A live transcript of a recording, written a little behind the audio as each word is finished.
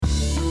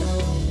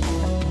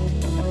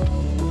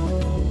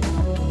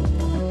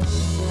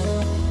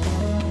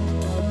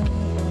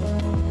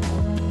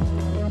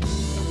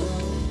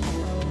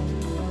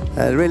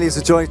It really is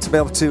a joy to be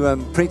able to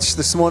preach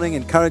this morning,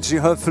 encourage you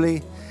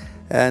hopefully.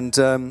 And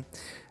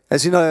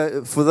as you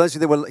know, for those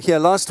of you that were here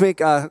last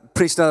week, I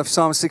preached out of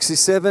Psalm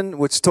 67,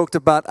 which talked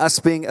about us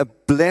being a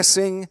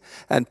blessing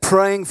and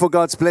praying for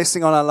God's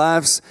blessing on our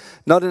lives,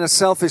 not in a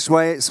selfish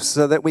way,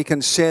 so that we can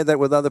share that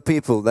with other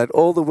people, that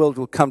all the world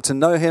will come to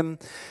know Him,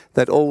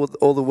 that all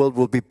the world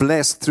will be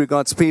blessed through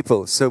God's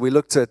people. So we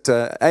looked at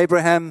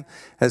Abraham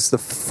as the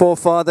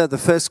forefather, the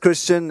first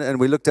Christian, and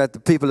we looked at the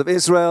people of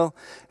Israel,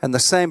 and the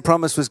same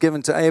promise was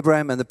given to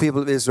Abraham and the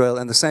people of Israel,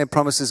 and the same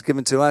promise is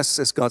given to us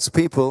as God's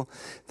people,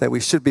 that we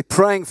should be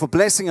praying for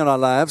blessing on our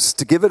lives,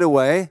 to give it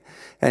away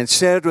and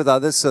share it with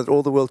others, so that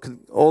all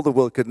the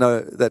world could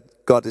know that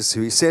God is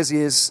who He says He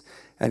is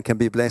and can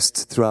be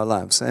blessed through our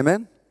lives.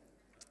 Amen?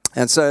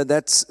 And so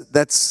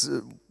that's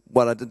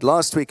what I did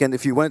last week, and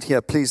if you weren't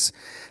here, please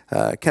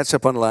catch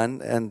up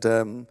online, and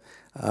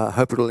I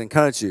hope it will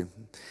encourage you.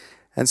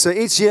 And so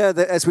each year,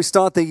 as we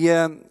start the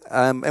year,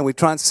 and we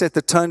try and set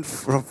the tone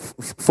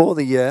for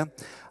the year,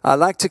 I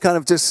like to kind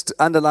of just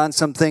underline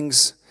some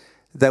things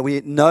that we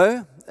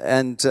know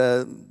and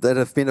that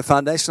have been a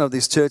foundation of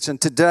this church.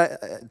 And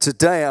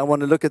today I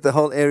want to look at the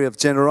whole area of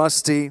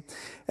generosity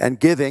and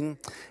giving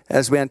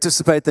as we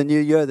anticipate the new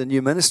year, the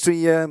new ministry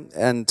year,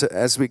 and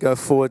as we go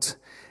forward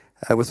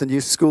with the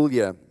new school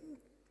year.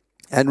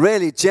 And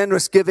really,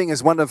 generous giving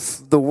is one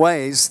of the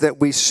ways that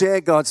we share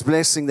God's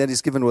blessing that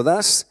He's given with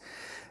us,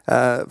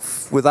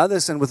 with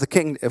others, and with the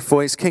King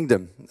for His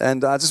kingdom.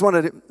 And I just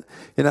wanted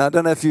to, I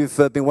don't know if you've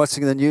been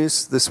watching the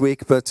news this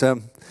week, but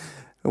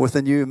with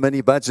the new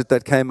mini budget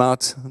that came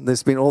out,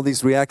 there's been all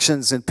these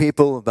reactions in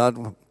people about,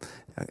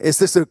 is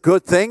this a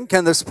good thing?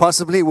 Can this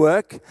possibly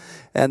work?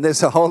 And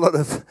there's a whole lot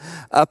of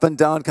up and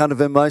down kind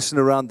of emotion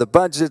around the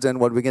budget and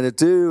what we're going to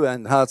do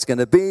and how it's going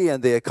to be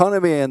and the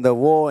economy and the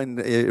war in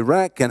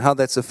Iraq and how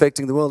that's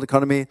affecting the world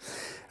economy.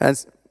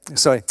 And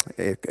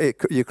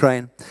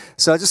Ukraine.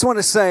 So I just want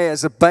to say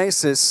as a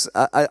basis,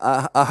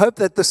 I hope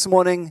that this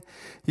morning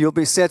you'll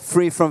be set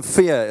free from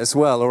fear as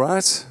well, all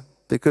right?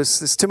 Because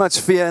there's too much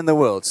fear in the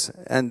world,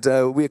 and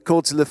we're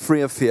called to live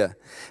free of fear.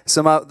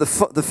 So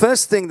the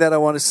first thing that I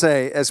want to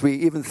say as we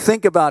even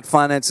think about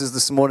finances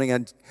this morning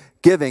and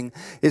giving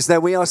is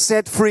that we are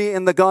set free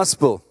in the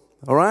gospel,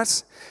 all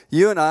right?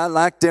 You and I,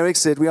 like Derek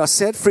said, we are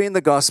set free in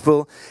the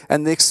gospel,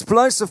 and the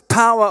explosive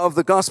power of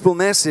the gospel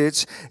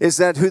message is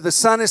that who the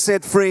Son has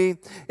set free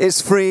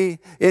is free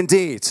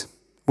indeed.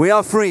 We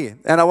are free,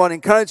 and I want to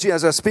encourage you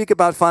as I speak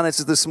about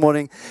finances this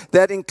morning,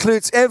 that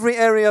includes every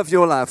area of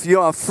your life.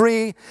 You are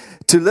free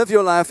to live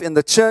your life in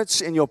the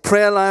church, in your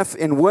prayer life,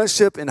 in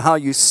worship, in how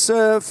you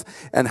serve,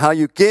 and how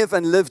you give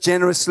and live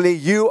generously.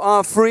 You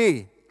are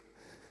free.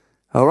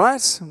 All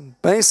right?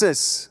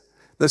 Basis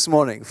this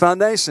morning.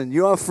 Foundation,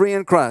 you are free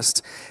in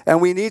Christ. And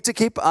we need to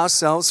keep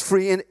ourselves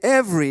free in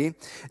every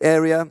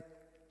area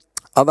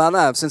of our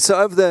lives. And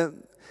so over the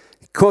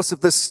course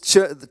of this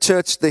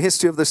church, the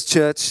history of this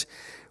church,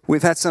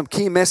 we've had some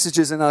key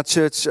messages in our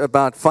church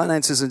about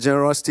finances and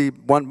generosity,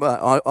 one by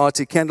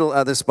R.T. Kendall,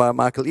 others by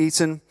Michael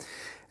Eaton.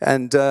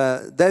 And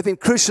they've been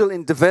crucial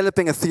in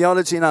developing a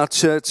theology in our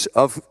church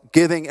of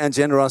giving and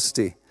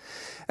generosity.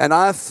 And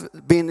I've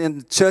been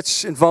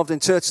involved in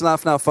church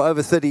life now for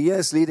over 30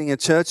 years, leading a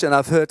church, and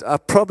I've heard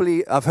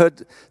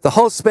the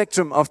whole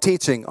spectrum of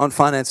teaching on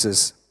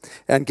finances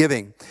and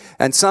giving.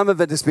 And some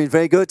of it has been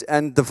very good,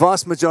 and the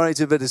vast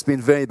majority of it has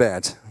been very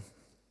bad.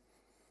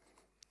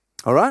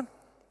 All right?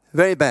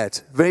 Very bad,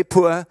 very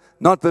poor,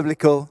 not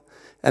biblical,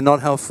 and not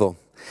helpful.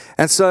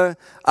 And so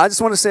I just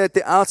want to say at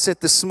the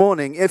outset this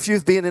morning, if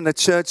you've been in a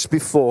church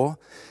before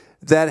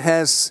that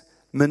has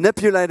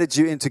manipulated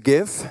you into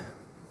give,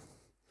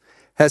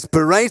 has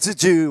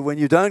berated you when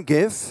you don't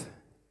give,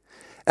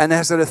 and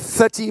has had a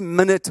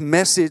 30-minute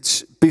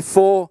message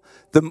before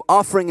the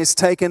offering is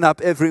taken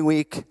up every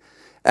week,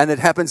 and it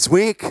happens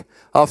week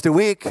after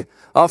week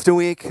after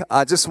week,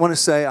 I just want to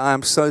say I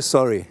am so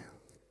sorry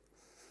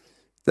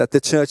that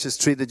the church has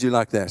treated you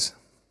like that.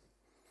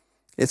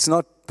 It's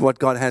not what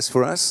God has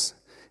for us.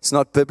 It's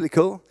not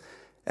biblical,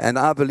 and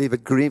I believe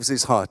it grieves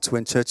His heart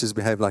when churches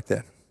behave like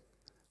that.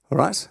 All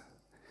right?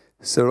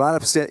 So right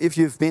upstairs, if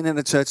you've been in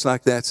a church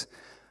like that,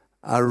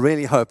 I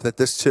really hope that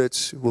this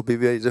church will be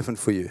very different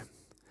for you.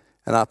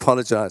 And I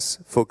apologize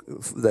for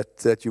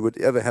that you would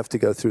ever have to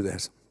go through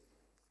that.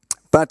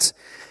 But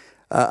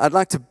I'd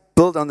like to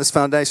build on this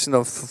foundation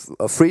of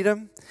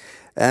freedom.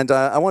 And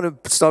I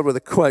want to start with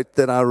a quote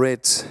that I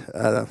read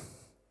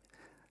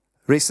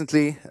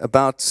recently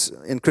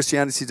in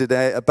Christianity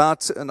Today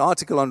about an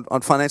article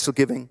on financial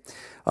giving,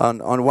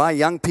 on why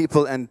young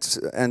people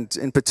and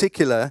in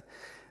particular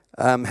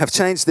have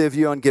changed their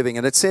view on giving.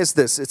 And it says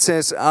this. It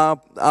says,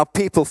 our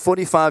people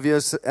 45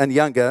 years and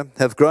younger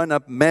have grown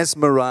up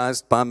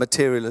mesmerized by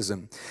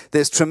materialism.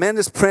 There's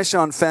tremendous pressure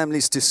on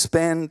families to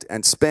spend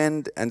and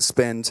spend and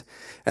spend.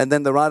 And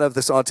then the writer of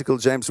this article,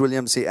 James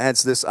Williams, he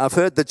adds this: I've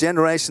heard the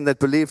generation that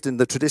believed in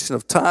the tradition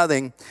of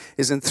tithing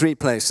is in three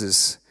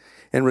places: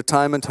 in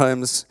retirement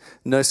homes,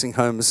 nursing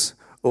homes,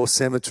 or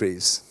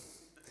cemeteries.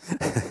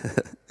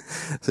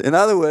 So in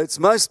other words,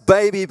 most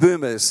baby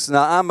boomers,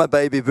 now I'm a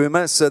baby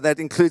boomer, so that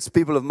includes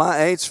people of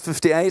my age,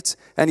 58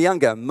 and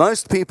younger.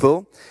 Most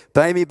people,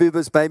 baby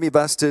boomers, baby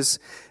busters,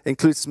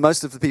 includes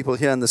most of the people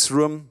here in this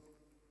room,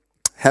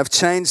 have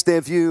changed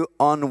their view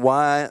on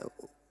why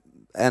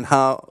and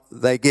how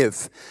they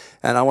give.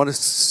 And I want to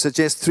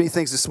suggest three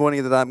things this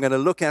morning that I'm going to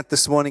look at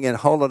this morning in a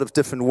whole lot of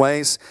different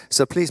ways.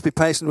 So please be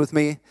patient with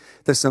me.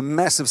 This is a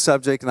massive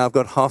subject, and I've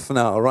got half an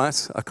hour, all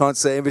right? I can't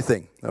say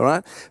everything, all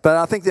right? But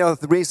I think there are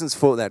reasons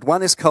for that.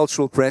 One is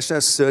cultural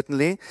pressure,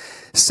 certainly.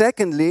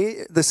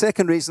 Secondly, the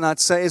second reason I'd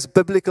say is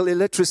biblical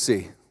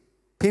illiteracy.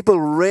 People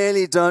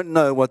really don't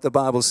know what the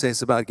Bible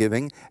says about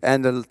giving,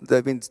 and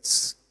they've been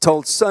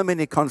told so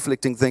many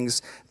conflicting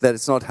things that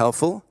it's not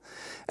helpful.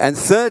 And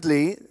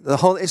thirdly, the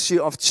whole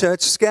issue of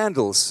church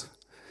scandals.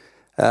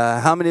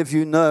 How many of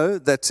you know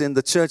that in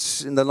the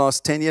church in the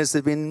last 10 years, there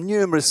have been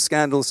numerous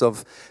scandals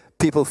of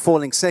people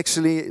falling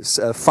sexually,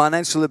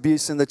 financial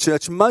abuse in the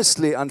church,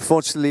 mostly,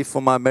 unfortunately,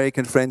 for my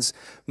American friends,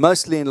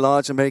 mostly in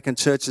large American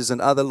churches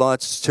and other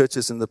large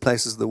churches in the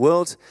places of the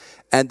world.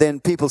 And then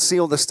people see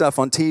all the stuff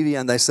on TV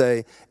and they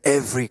say,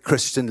 every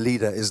Christian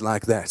leader is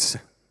like that.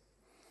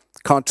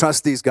 Can't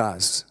trust these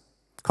guys.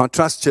 Can't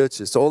trust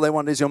churches. All they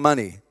want is your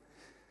money.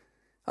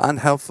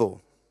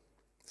 Unhelpful.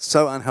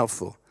 So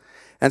unhelpful.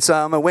 And so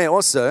I'm aware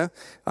also,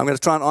 I'm going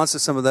to try and answer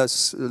some of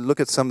those, look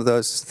at some of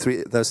those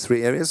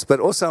three areas. But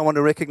also I want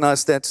to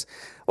recognize that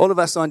all of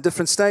us are in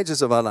different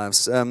stages of our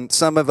lives.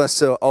 Some of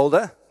us are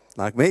older,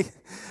 like me,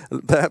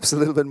 perhaps a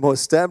little bit more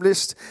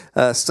established.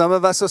 Some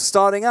of us are just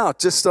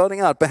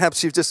starting out.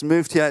 Perhaps you've just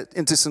moved here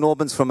into St.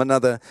 Albans from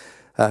another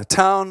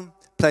town,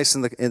 place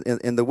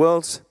in the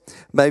world.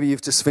 Maybe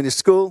you've just finished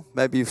school.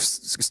 Maybe you're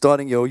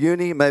starting your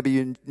uni. Maybe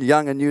you're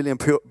young and newly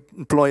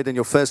employed in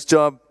your first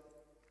job.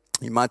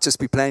 You might just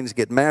be planning to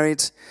get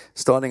married,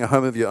 starting a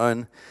home of your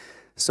own.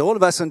 So all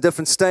of us are in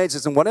different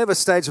stages, and whatever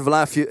stage of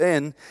life you're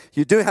in,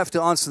 you do have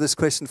to answer this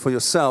question for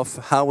yourself.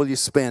 How will you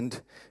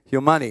spend your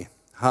money?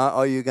 How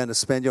are you going to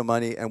spend your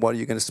money, and what are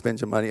you going to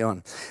spend your money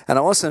on? And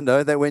I also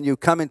know that when you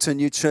come into a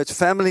new church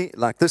family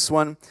like this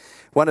one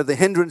of the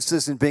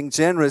hindrances in being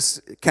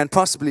generous can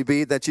possibly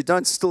be that you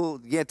don't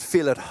still yet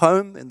feel at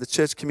home in the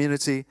church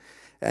community,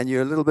 and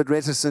you're a little bit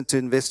reticent to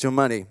invest your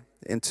money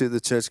into the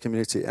church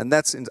community. And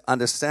that's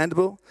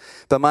understandable.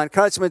 But my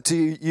encouragement to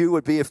you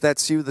would be, if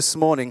that's you this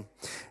morning,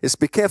 is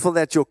be careful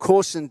that your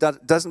caution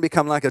doesn't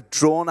become like a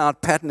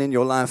drawn-out pattern in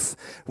your life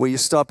where you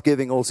stop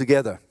giving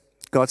altogether.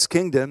 God's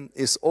kingdom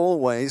is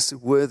always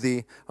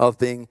worthy of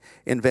being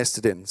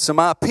invested in. So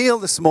my appeal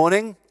this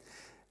morning,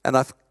 and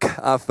I've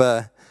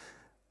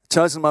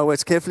chosen my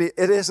words carefully,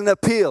 it is an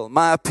appeal.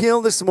 My appeal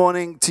this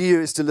morning to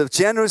you is to live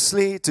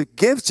generously, to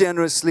give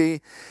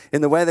generously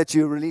in the way that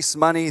you release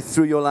money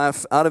through your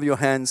life, out of your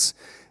hands,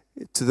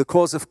 to the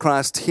cause of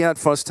Christ here at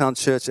Forest Town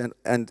Church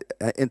and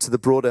into the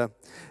broader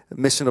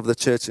mission of the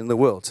church in the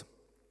world.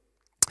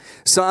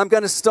 So I'm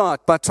going to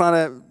start by trying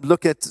to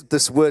look at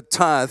this word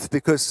tithe,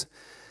 because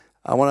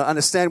I want to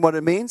understand what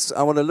it means.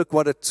 I want to look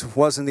what it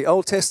was in the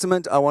Old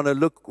Testament. I want to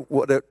look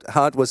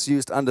how it was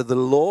used under the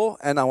law.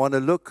 And I want to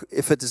look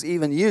if it is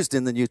even used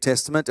in the New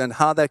Testament and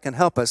how that can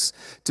help us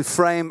to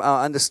frame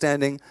our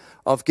understanding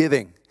of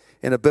giving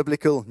in a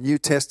biblical New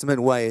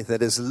Testament way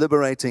that is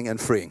liberating and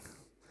freeing.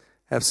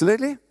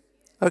 Absolutely?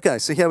 Okay,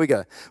 so here we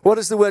go. What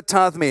does the word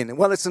tithe mean?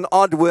 Well, it's an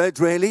odd word,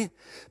 really,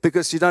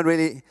 because you don't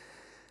really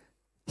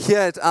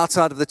hear it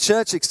outside of the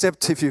church,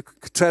 except if you're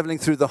traveling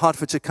through the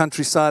Hertfordshire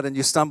countryside and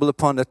you stumble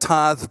upon a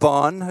tithe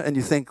barn and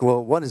you think,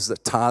 well, what is the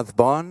tithe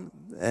barn?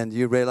 And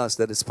you realize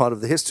that it's part of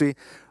the history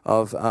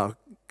of our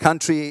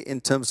country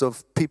in terms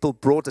of people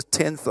brought a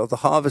tenth of the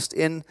harvest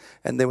in,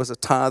 and there was a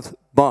tithe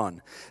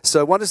barn.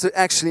 So what does it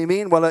actually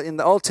mean? Well, in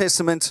the Old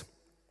Testament,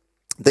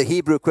 the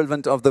Hebrew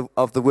equivalent of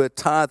the word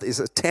tithe is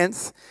a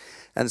tenth.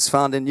 And it's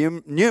found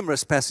in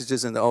numerous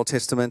passages in the Old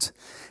Testament.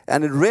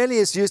 And it really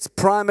is used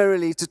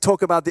primarily to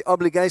talk about the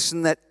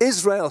obligation that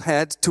Israel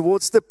had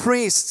towards the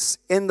priests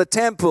in the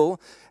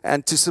temple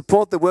and to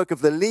support the work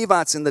of the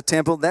Levites in the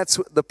temple. That's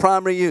the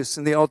primary use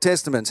in the Old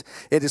Testament.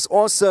 It is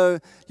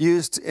also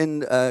used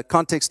in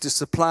context to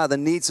supply the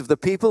needs of the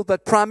people,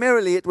 but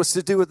primarily it was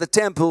to do with the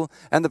temple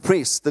and the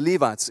priests, the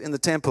Levites in the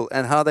temple,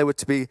 and how they were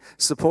to be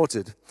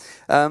supported.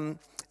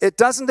 It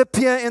doesn't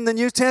appear in the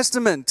New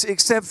Testament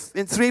except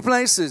in three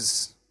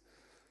places.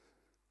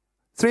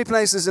 Three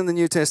places in the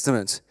New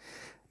Testament.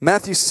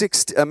 Matthew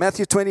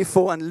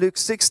 24 and Luke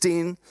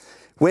 16,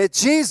 where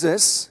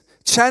Jesus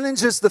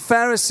challenges the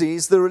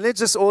Pharisees, the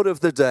religious order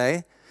of the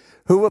day,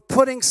 who were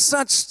putting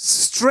such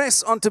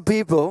stress onto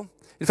people.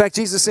 In fact,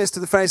 Jesus says to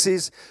the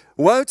Pharisees,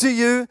 "Woe to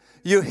you,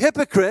 you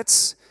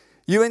hypocrites!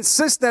 You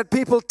insist that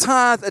people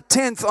tithe a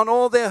tenth on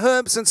all their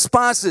herbs and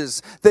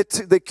spices,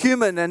 the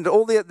cumin and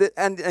all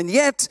and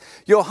yet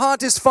your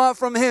heart is far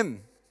from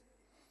Him.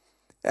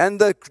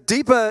 And the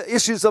deeper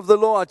issues of the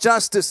law are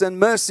justice and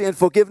mercy and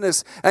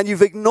forgiveness, and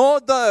you've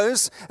ignored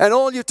those, and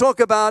all you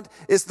talk about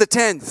is the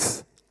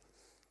tenth."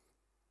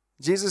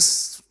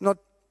 Jesus not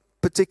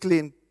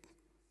particularly,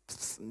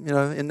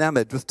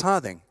 enamored with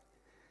tithing.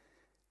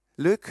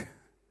 Luke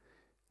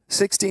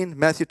 16,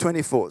 Matthew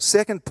 24.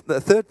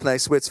 The third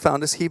place where it's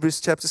found is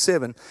Hebrews chapter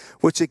 7,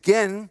 which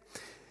again,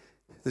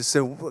 there's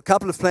a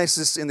couple of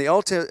places in the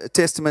Old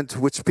Testament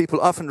which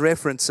people often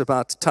reference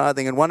about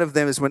tithing, and one of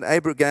them is when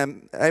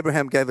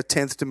Abraham gave a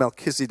tenth to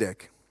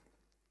Melchizedek.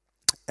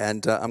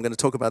 And I'm going to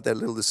talk about that a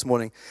little this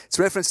morning. It's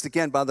referenced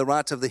again by the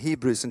writer of the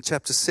Hebrews in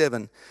chapter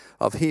 7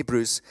 of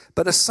Hebrews.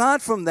 But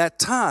aside from that,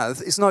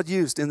 tithe is not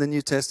used in the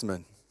New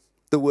Testament.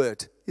 The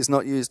word is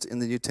not used in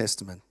the New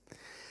Testament.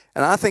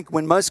 And I think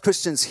when most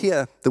Christians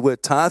hear the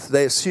word tithe,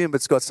 they assume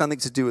it's got something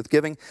to do with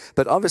giving.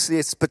 But obviously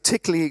it's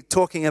particularly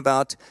talking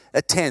about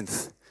a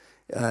tenth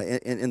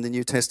in the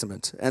New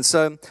Testament. And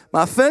so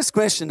my first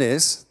question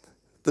is,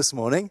 this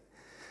morning,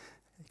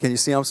 can you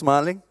see I'm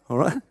smiling? All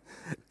right.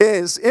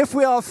 Is if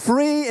we are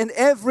free in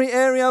every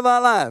area of our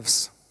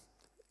lives,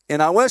 in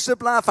our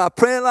worship life, our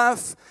prayer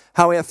life,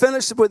 how we have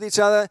fellowship with each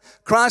other,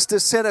 Christ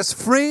has set us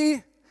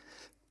free.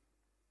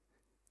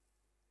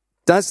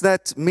 Does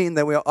that mean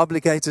that we are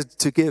obligated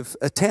to give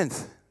a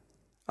tenth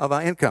of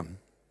our income?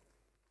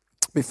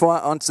 Before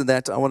I answer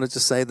that, I want to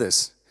just say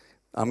this.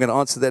 I'm going to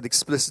answer that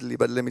explicitly,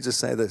 but let me just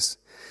say this.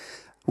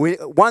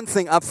 One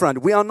thing up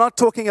front, we are not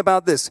talking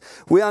about this.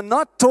 We are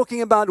not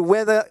talking about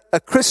whether a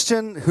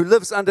Christian who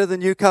lives under the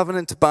new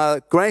covenant by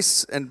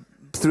grace and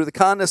through the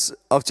kindness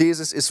of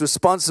Jesus is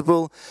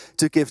responsible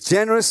to give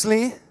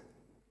generously,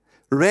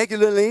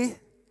 regularly,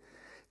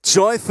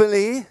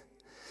 joyfully,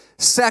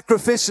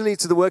 sacrificially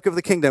to the work of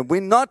the kingdom.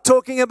 We're not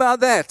talking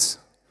about that.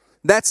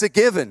 That's a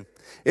given.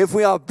 If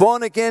we are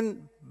born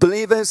again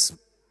believers,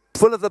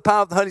 full of the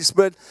power of the Holy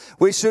Spirit,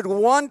 we should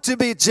want to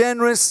be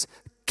generous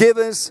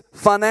givers,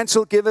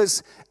 financial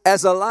givers,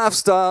 as a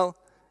lifestyle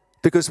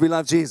because we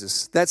love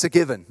Jesus. That's a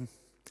given.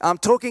 I'm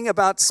talking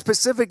about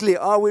specifically,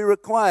 are we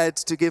required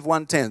to give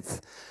 1/10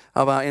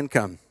 of our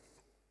income?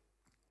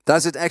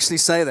 Does it actually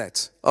say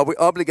that? Are we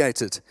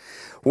obligated?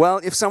 Well,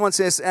 if someone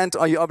says, "And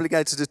are you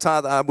obligated to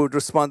tithe?" I would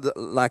respond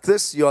like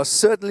this. You are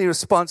certainly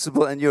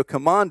responsible and you're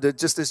commanded,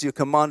 just as you're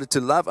commanded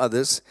to love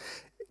others,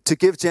 to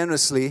give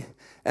generously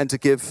and to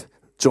give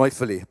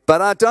joyfully.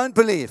 But I don't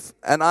believe,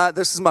 and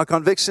this is my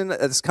conviction,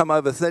 it's come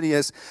over 30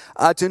 years,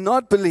 I do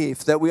not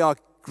believe that we are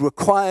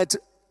required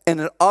in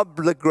an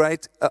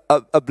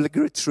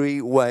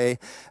obligatory way,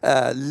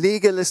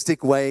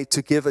 legalistic way,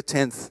 to give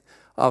 1/10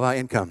 of our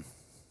income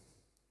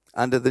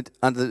under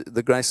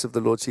the grace of the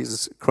Lord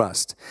Jesus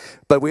Christ.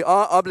 But we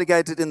are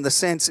obligated in the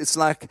sense it's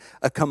like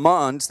a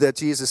command that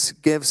Jesus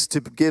gives to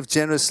give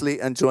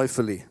generously and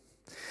joyfully.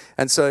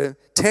 And so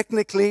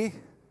technically,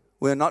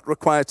 we're not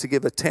required to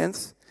give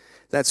 1/10.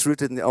 That's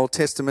rooted in the Old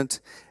Testament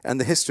and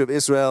the history of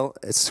Israel.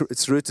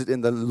 It's rooted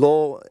in the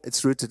law.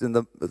 It's rooted in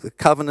the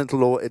covenant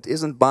law. It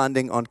isn't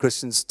binding on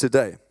Christians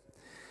today.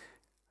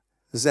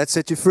 Does that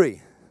set you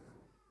free?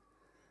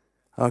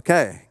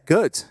 Okay,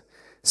 good.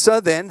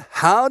 So then,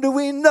 how do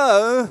we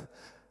know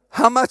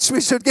how much we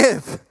should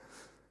give?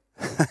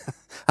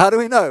 How do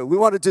we know? We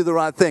want to do the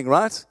right thing,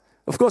 right?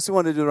 Of course we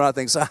want to do the right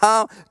thing. So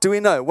how do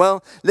we know?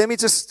 Well, let me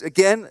just,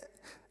 again,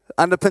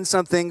 underpin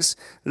some things.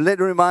 Let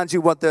me remind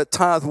you what the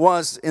tithe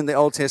was in the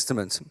Old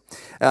Testament.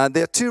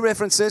 There are two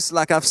references,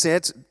 like I've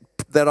said,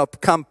 that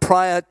have come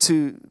prior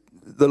to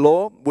the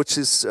law, which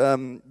is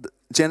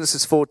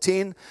Genesis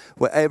 14,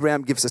 where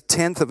Abraham gives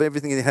 1/10 of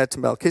everything he had to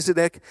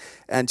Melchizedek,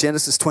 and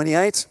Genesis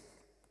 28,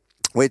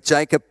 where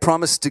Jacob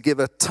promised to give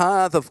a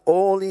tithe of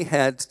all he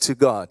had to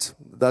God.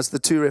 Those are the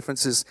two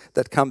references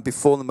that come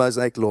before the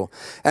Mosaic law.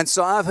 And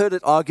so I've heard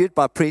it argued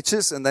by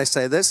preachers, and they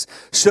say this: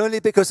 surely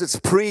because it's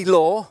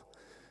pre-law,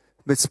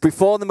 it's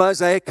before the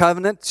Mosaic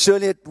covenant,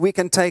 surely we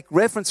can take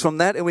reference from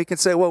that and we can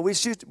say, well, we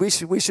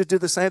should do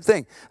the same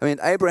thing. I mean,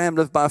 Abraham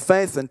lived by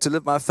faith, and to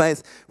live by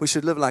faith, we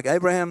should live like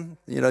Abraham.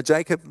 You know,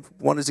 Jacob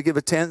wanted to give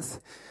 1/10.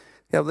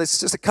 Yeah, well, there's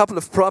just a couple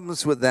of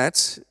problems with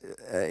that.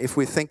 If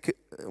we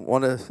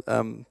want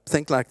to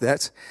think like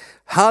that,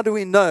 how do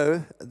we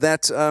know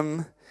that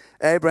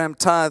Abraham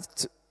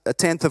tithed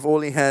 1/10 of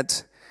all he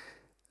had?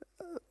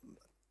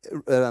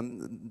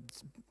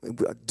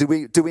 Do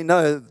we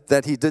know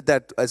that he did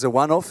that as a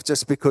one-off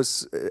just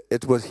because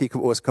he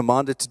was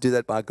commanded to do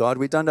that by God?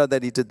 We don't know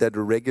that he did that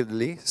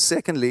regularly.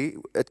 Secondly,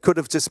 it could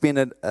have just been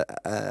an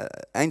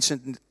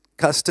ancient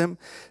custom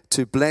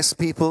to bless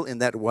people in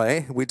that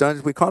way. We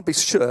can't be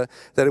sure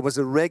that it was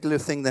a regular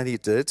thing that he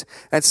did.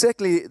 And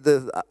secondly,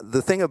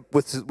 the thing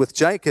with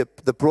Jacob,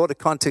 the broader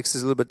context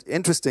is a little bit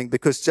interesting,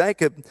 because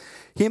Jacob,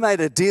 he made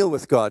a deal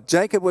with God.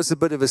 Jacob was a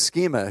bit of a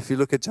schemer if you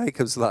look at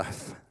Jacob's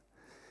life.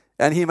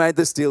 And he made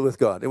this deal with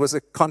God. It was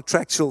a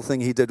contractual thing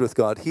he did with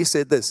God. He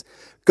said this: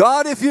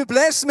 God, if you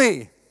bless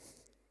me,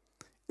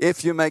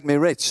 if you make me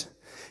rich,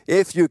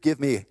 if you give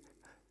me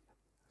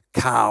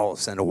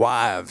cows and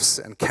wives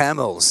and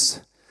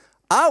camels,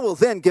 I will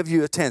then give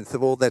you 1/10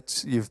 of all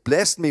that you've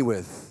blessed me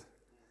with.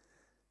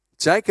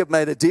 Jacob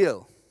made a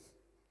deal.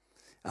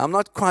 I'm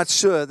not quite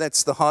sure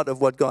that's the heart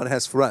of what God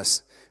has for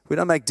us. We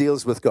don't make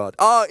deals with God.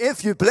 Oh,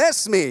 if you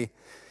bless me,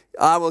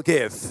 I will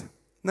give.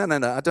 No.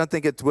 I don't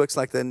think it works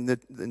like that in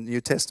the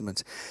New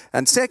Testament.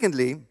 And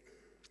secondly,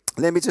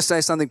 Let me just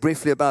say something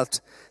briefly about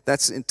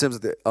that's in terms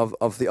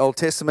of the Old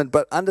Testament.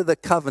 But under the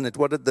covenant,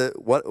 what did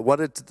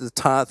the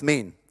tithe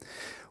mean?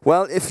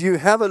 Well, if you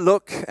have a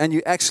look and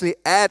you actually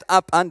add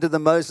up under the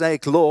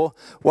Mosaic law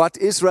what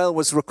Israel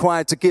was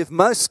required to give,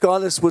 most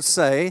scholars would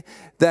say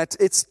that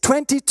it's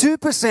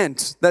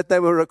 22% that they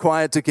were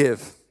required to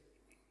give.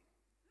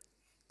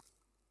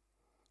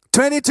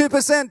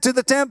 22% to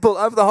the temple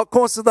over the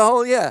course of the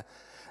whole year.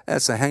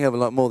 That's a hang of a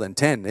lot more than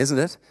 10, isn't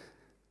it?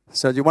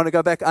 So do you want to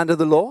go back under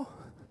the law?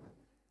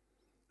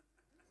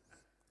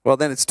 Well,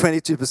 then it's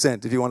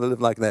 22% if you want to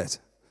live like that.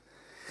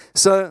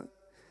 So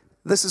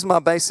this is my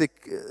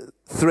basic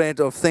thread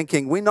of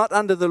thinking. We're not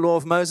under the law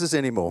of Moses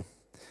anymore.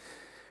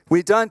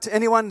 We don't.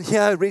 Anyone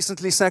here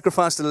recently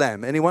sacrificed a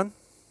lamb? Anyone?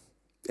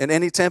 In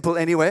any temple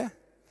anywhere?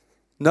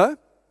 No?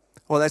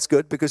 Well, that's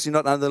good because you're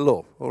not under the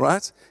law, all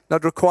right?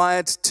 Not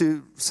required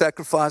to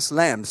sacrifice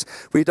lambs.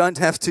 We don't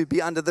have to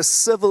be under the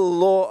civil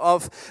law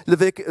of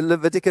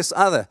Leviticus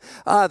either.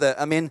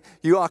 I mean,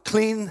 you are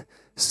clean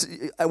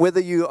whether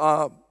you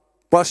are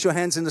wash your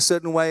hands in a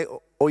certain way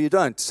or you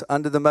don't.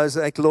 Under the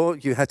Mosaic law,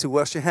 you had to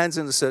wash your hands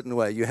in a certain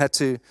way. You had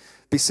to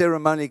be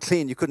ceremonially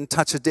clean. You couldn't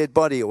touch a dead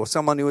body or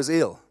someone who was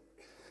ill.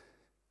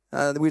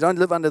 We don't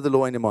live under the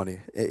law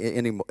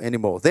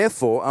anymore.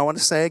 Therefore, I want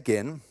to say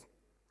again,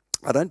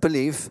 I don't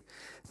believe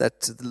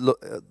that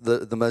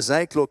the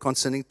Mosaic law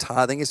concerning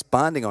tithing is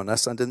binding on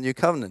us under the new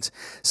covenant.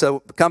 So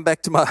come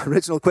back to my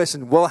original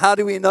question. Well, how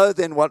do we know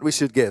then what we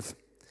should give?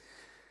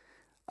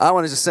 I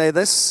wanted to say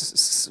this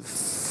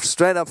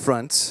straight up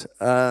front.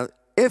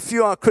 If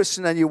you are a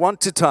Christian and you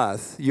want to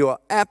tithe, you are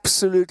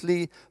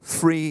absolutely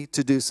free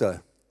to do so.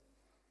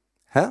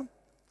 Huh?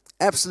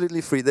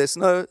 Absolutely free. There's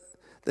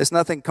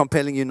nothing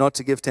compelling you not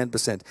to give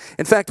 10%.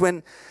 In fact,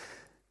 when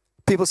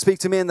people speak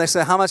to me and they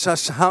say, how much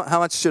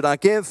should I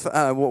give?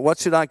 What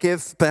should I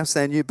give? Perhaps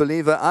they're a new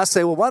believer. I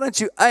say, well, why don't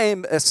you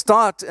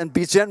start and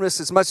be generous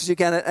as much as you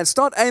can and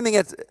start aiming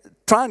at,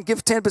 try and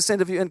give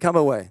 10% of your income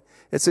away.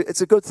 It's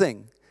a good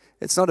thing.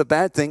 It's not a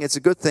bad thing. It's a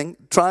good thing.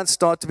 Try and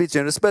start to be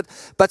generous. But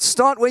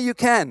start where you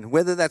can,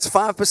 whether that's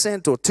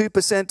 5% or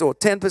 2% or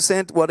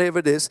 10%, whatever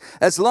it is.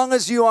 As long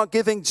as you are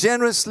giving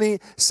generously,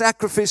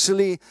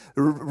 sacrificially,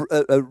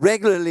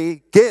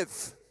 regularly,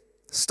 give.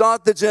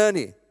 Start the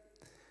journey.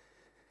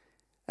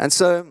 And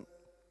so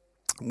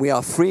we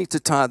are free to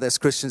tithe as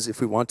Christians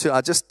if we want to. I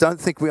just don't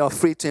think we are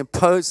free to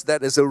impose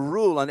that as a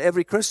rule on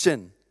every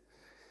Christian.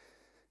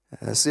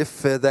 As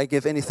if they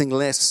give anything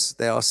less,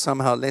 they are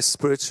somehow less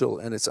spiritual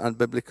and it's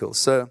unbiblical.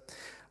 So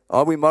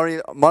are we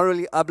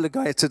morally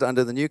obligated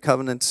under the new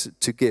covenant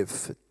to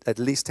give at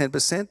least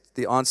 10%?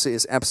 The answer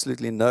is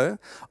absolutely no.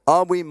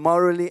 Are we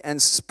morally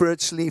and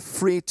spiritually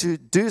free to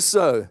do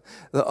so?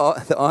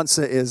 The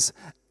answer is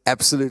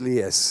absolutely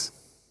yes.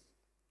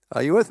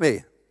 Are you with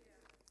me?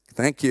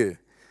 Thank you.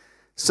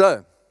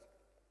 So,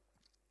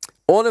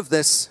 all of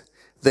this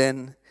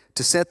then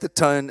to set the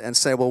tone and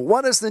say, well,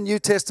 what does the New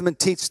Testament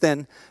teach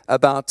then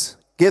about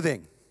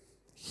giving?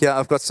 Here,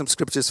 I've got some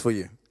scriptures for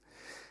you.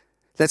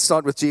 Let's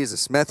start with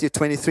Jesus. Matthew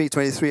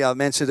 23, I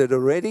mentioned it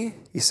already.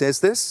 He says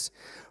this,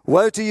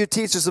 woe to you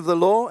teachers of the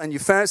law and you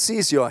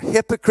Pharisees, you are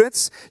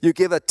hypocrites. You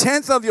give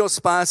 1/10 of your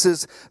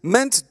spices,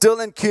 mint, dill,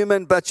 and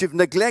cumin, but you've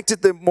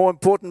neglected the more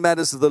important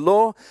matters of the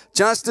law,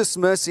 justice,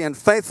 mercy, and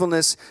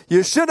faithfulness.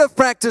 You should have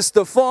practiced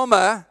the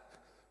former.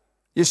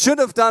 You should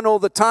have done all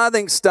the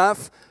tithing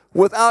stuff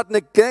without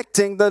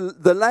neglecting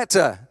the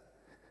latter.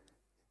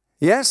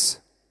 Yes?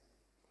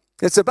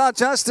 It's about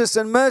justice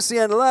and mercy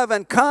and love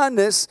and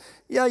kindness.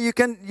 Yeah,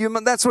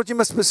 that's what you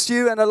must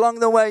pursue, and along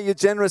the way, you're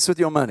generous with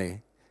your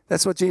money.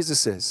 That's what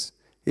Jesus says.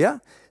 Yeah?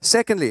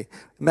 Secondly,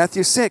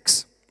 Matthew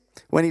 6,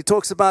 when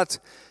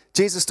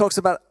Jesus talks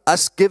about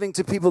us giving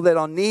to people that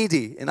are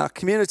needy in our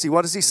community,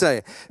 what does he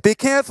say? Be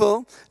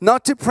careful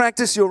not to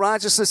practice your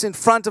righteousness in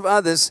front of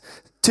others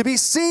to be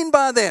seen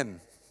by them.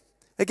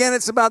 Again,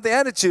 it's about the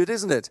attitude,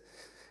 isn't it?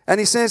 And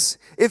he says,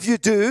 if you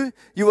do,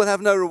 you will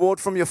have no reward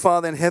from your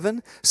Father in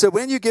heaven. So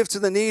when you give to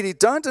the needy,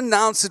 don't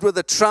announce it with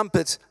a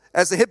trumpet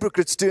as the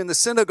hypocrites do in the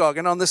synagogue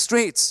and on the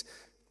streets.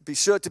 Be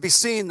sure to be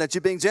seen that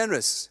you're being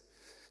generous.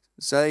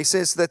 So he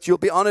says that you'll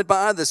be honored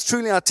by others.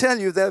 Truly, I tell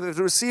you, they have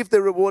received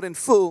their reward in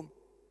full.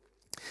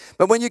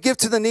 But when you give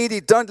to the needy,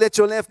 don't let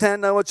your left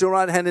hand know what your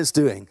right hand is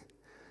doing.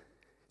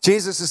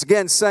 Jesus is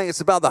again saying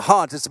it's about the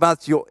heart. It's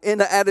about your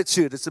inner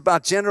attitude. It's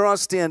about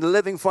generosity and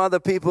living for other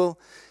people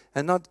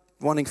and not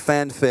wanting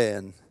fanfare.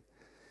 And,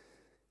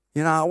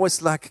 I always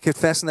get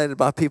fascinated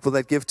by people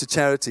that give to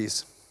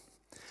charities.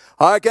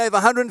 I gave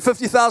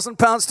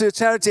 £150,000 to a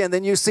charity, and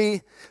then you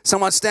see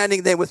someone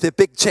standing there with their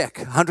big check,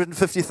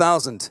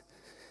 $150,000.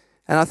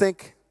 And I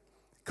think,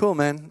 cool,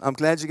 man, I'm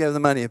glad you gave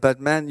the money, but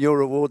man, your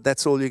reward,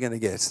 that's all you're going to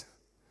get.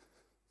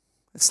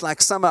 It's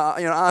like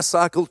I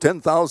cycled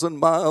 10,000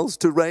 miles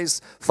to raise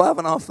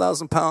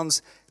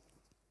 £5,500.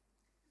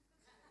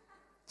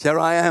 Here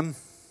I am.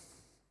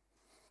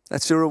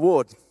 That's your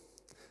reward.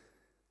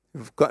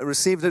 You've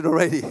received it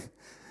already.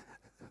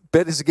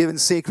 Better to give in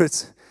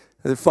secret.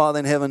 The Father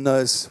in heaven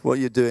knows what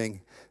you're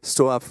doing.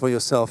 Store up for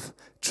yourself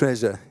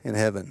treasure in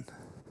heaven.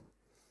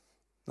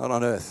 not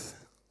on earth.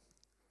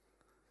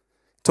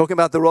 Talking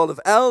about the role of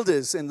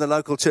elders in the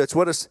local church.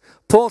 What does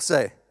Paul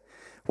say?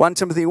 1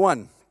 Timothy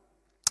 1,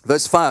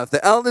 verse 5.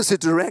 The elders who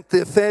direct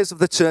the affairs of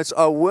the church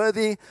are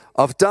worthy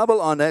of double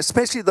honor,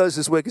 especially those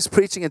whose work is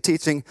preaching and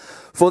teaching.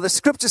 For the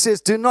scripture says,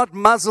 do not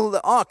muzzle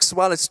the ox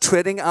while it's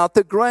treading out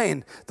the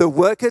grain. The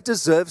worker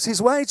deserves his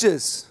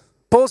wages.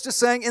 Paul's just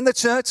saying, in the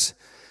church,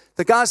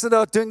 the guys that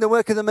are doing the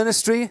work of the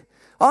ministry,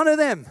 honor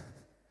them.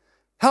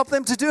 Help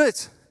them to do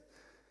it.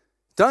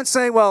 Don't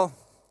say, well,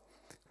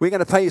 we're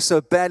going to pay you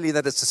so badly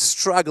that it's a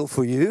struggle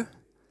for you.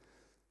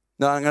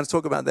 No, I'm going to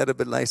talk about that a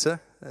bit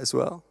later as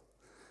well.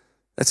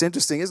 That's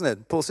interesting, isn't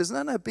it? Paul says,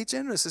 no, be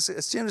generous,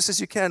 as generous as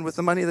you can with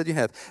the money that you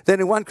have. Then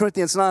in 1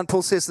 Corinthians 9,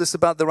 Paul says this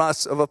about the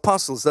rights of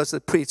apostles, those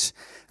that preach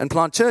and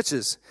plant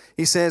churches.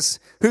 He says,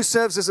 who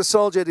serves as a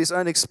soldier at his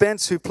own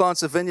expense, who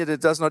plants a vineyard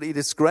and does not eat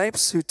its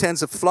grapes, who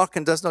tends a flock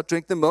and does not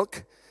drink the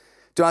milk?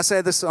 Do I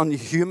say this on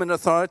human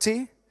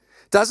authority?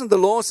 Doesn't the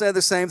law say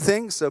the same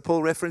thing? So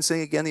Paul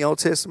referencing again the Old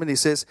Testament, he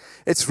says,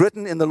 it's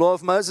written in the law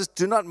of Moses,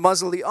 do not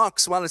muzzle the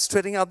ox while it's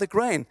treading out the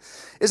grain.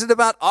 Is it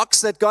about ox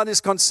that God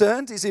is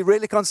concerned? Is he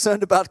really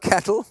concerned about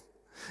cattle?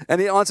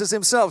 And he answers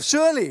himself,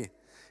 surely.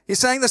 He's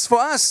saying this for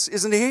us,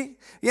 isn't he?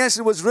 Yes,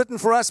 it was written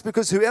for us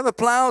because whoever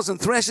plows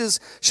and threshes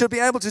should be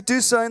able to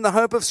do so in the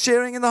hope of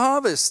sharing in the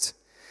harvest.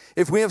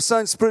 If we have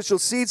sown spiritual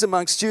seeds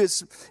amongst you,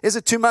 is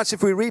it too much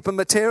if we reap a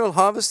material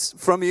harvest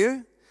from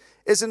you?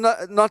 Is it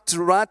not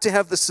right to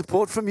have the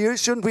support from you?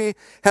 Shouldn't we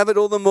have it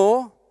all the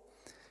more?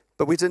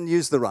 But we didn't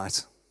use the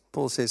right.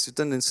 Paul says we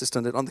didn't insist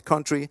on it. On the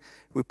contrary,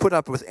 we put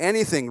up with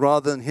anything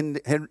rather than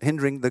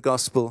hindering the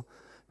gospel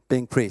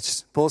being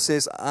preached. Paul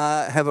says,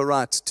 I have a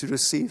right to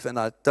receive and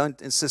I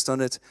don't insist on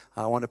it.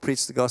 I want to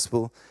preach the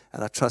gospel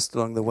and I trust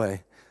along the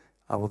way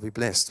I will be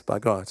blessed by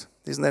God.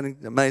 Isn't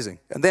that amazing?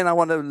 And then I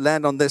want to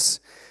land on this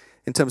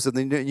in terms of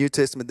the New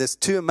Testament. There's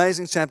two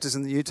amazing chapters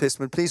in the New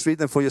Testament. Please read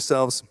them for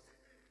yourselves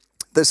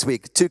this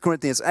week. 2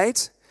 Corinthians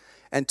 8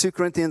 and 2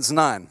 Corinthians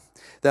 9.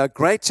 There are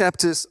great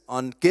chapters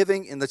on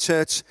giving in the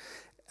church,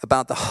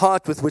 about the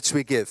heart with which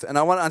we give. And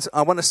I want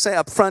to say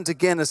up front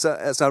again as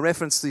I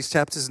reference these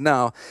chapters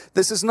now,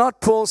 this is not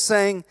Paul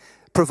saying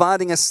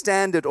providing a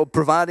standard or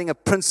providing a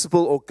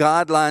principle or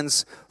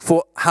guidelines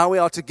for how we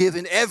are to give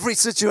in every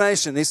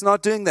situation. He's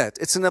not doing that.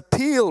 It's an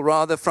appeal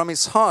rather from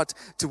his heart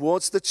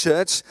towards the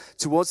church,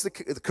 towards the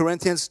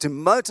Corinthians, to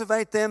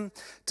motivate them,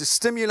 to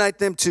stimulate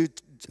them to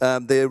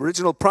the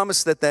original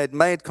promise that they had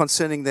made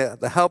concerning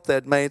the help they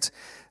had made,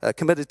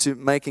 committed to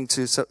making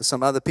to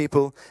some other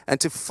people, and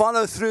to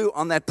follow through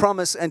on that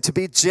promise and to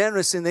be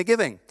generous in their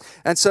giving.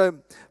 And so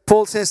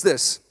Paul says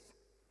this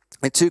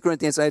in 2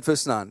 Corinthians 8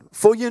 verse 9,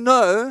 for you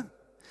know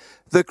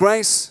the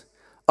grace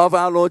of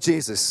our Lord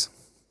Jesus.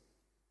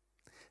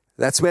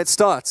 That's where it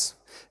starts.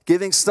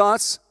 Giving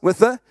starts with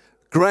the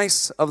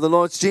grace of the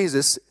Lord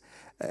Jesus.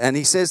 And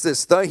he says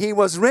this, though he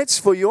was rich,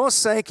 for your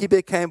sake he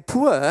became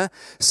poor,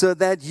 so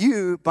that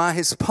you, by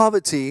his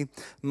poverty,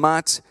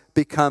 might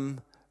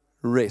become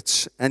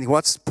rich. And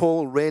what's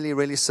Paul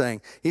really saying?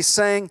 He's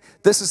saying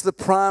this is the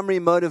primary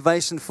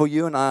motivation for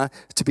you and I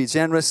to be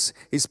generous.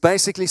 He's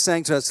basically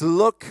saying to us,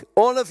 look,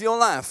 all of your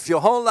life,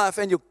 your whole life,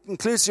 and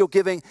includes your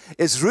giving,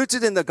 is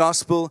rooted in the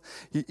gospel.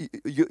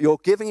 Your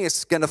giving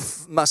is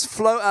must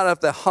flow out of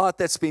the heart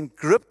that's been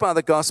gripped by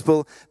the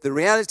gospel, the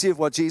reality of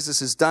what Jesus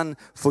has done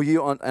for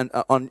you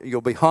on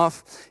your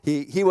behalf.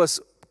 He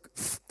was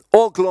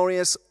all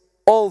glorious.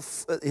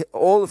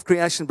 All of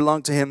creation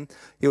belonged to him.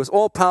 He was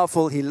all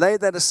powerful. He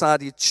laid that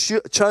aside. He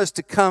chose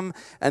to come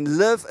and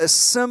live a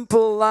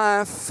simple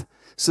life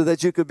so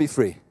that you could be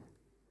free.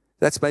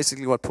 That's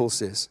basically what Paul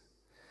says.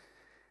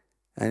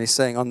 And he's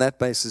saying on that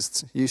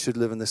basis, you should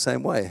live in the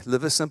same way.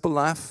 Live a simple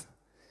life.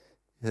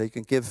 You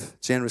can give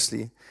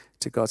generously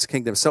to God's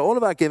kingdom. So all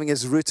of our giving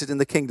is rooted in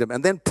the kingdom.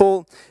 And then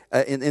Paul,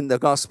 in the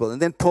gospel.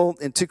 And then Paul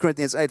in 2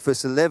 Corinthians 8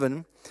 verse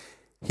 11,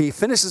 he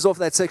finishes off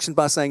that section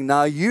by saying,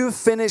 now you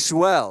finish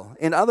well.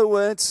 In other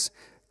words,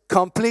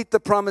 complete the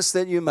promise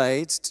that you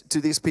made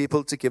to these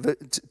people to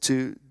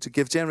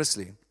give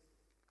generously.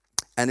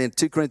 And in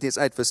 2 Corinthians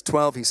 8 verse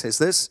 12, he says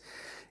this,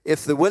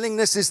 if the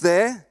willingness is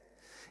there,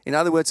 in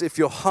other words, if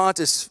your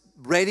heart is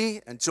ready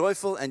and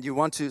joyful and you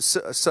want to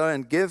sow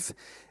and give,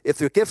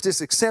 if your gift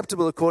is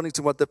acceptable according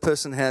to what the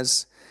person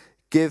has,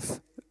 give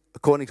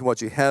according to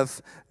what you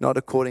have, not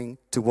according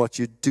to what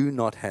you do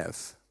not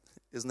have.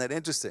 Isn't that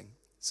interesting?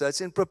 So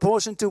it's in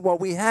proportion to what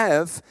we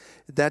have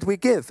that we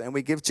give. And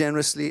we give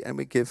generously and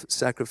we give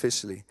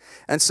sacrificially.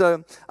 And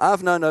so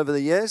I've known over the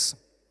years,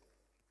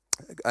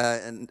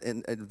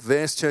 in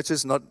various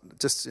churches, not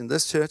just in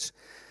this church,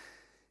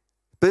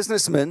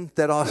 businessmen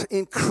that are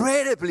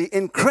incredibly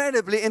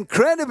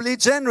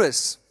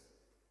generous.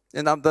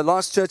 In the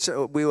last church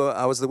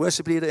I was the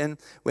worship leader in,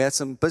 we had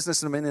some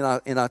businessmen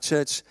in our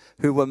church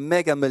who were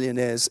mega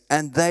millionaires.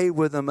 And they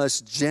were the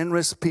most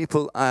generous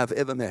people I have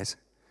ever met.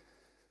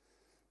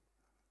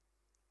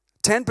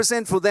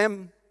 10% for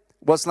them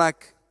was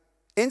like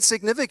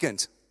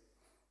insignificant.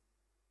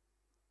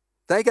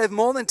 They gave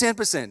more than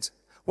 10%.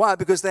 Why?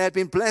 Because they had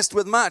been blessed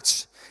with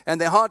much. And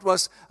their heart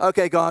was,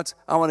 okay, God,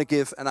 I want to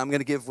give, and I'm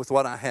going to give with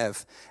what I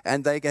have.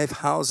 And they gave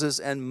houses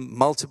and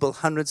multiple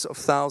hundreds of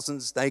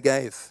thousands they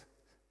gave,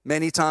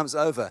 many times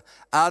over,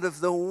 out of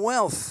the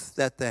wealth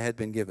that they had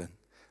been given.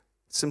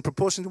 It's in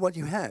proportion to what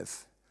you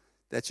have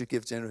that you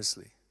give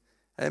generously.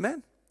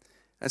 Amen?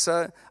 And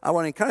so I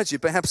want to encourage you,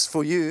 perhaps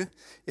for you,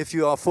 if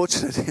you are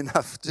fortunate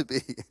enough to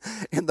be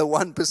in the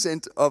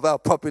 1% of our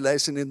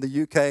population in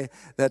the UK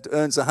that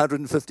earns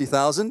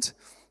 150,000,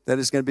 that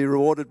is going to be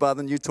rewarded by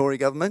the new Tory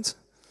government.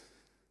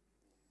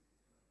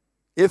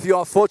 If you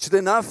are fortunate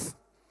enough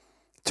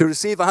to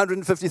receive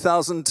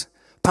 150,000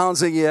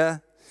 pounds a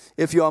year,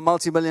 if you are a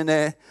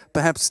multimillionaire,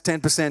 perhaps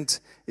 10%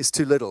 is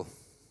too little.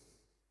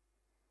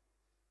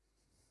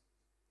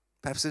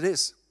 Perhaps it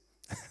is.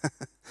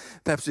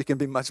 Perhaps you can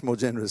be much more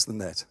generous than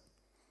that.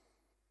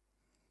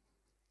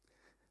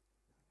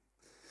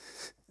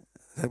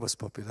 That was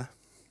popular.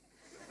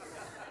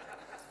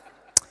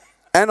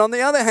 And on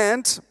the other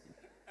hand,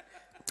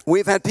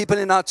 we've had people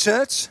in our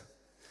church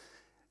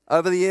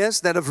over the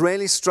years that have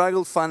really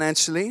struggled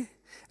financially.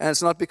 And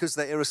it's not because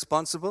they're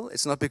irresponsible.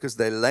 It's not because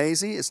they're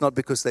lazy. It's not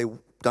because they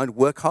don't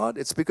work hard.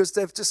 It's because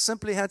they've just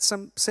simply had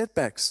some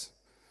setbacks.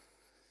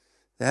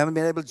 They haven't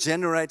been able to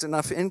generate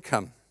enough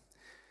income.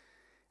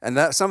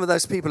 And some of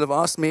those people have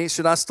asked me,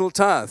 should I still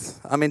tithe?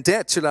 I'm in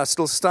debt. Should I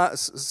still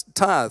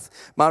tithe?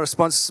 My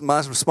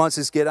response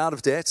is get out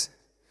of debt.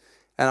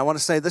 And I want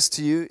to say this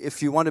to you.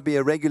 If you want to be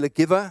a regular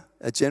giver,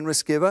 a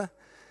generous giver,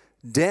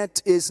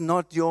 debt is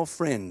not your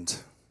friend.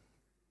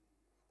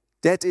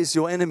 Debt is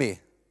your enemy.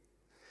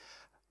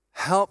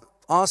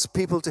 Ask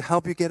people to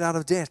help you get out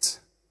of debt.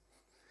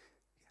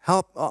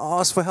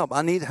 Ask for help.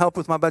 I need help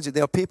with my budget.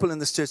 There are people in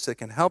this church that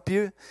can help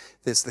you.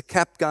 There's the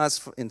CAP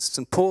guys in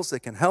St. Paul's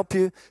that can help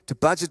you to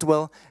budget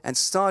well and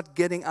start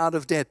getting out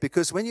of debt.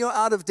 Because when you're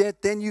out of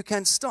debt, then you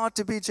can start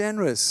to be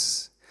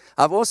generous.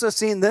 I've also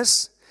seen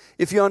this.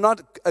 If you're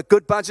not a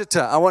good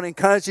budgeter, I want to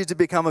encourage you to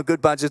become a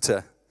good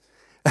budgeter.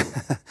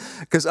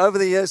 Because over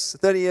the years,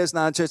 30 years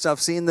now in church,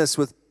 I've seen this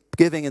with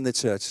giving in the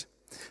church.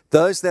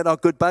 Those that are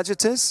good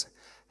budgeters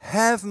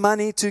have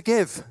money to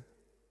give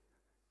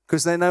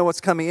because they know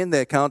what's coming in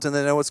their account and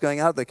they know what's going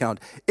out of the account.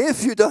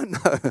 If you don't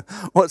know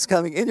what's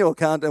coming in your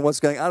account and what's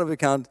going out of your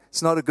account,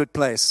 it's not a good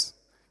place.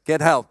 Get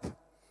help,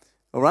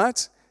 all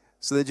right?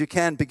 So that you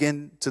can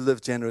begin to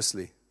live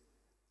generously,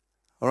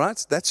 all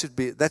right?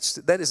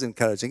 That is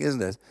encouraging,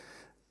 isn't it?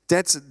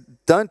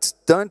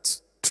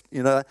 Don't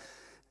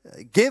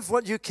give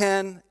what you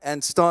can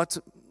and start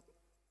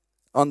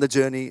on the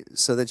journey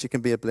so that you can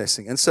be a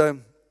blessing. And so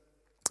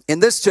in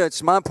this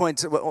church, my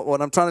point,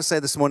 what I'm trying to say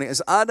this morning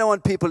is I don't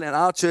want people in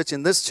our church,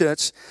 in this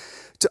church,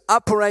 to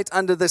operate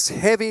under this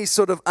heavy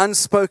sort of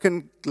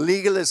unspoken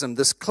legalism,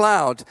 this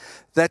cloud,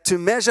 that to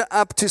measure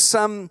up to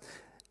some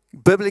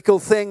biblical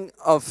thing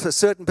of a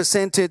certain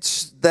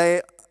percentage,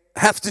 they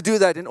have to do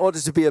that in order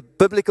to be a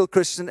biblical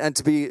Christian and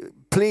to be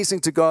pleasing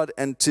to God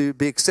and to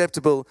be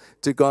acceptable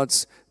to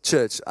God's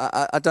church.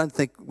 I don't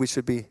think we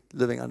should be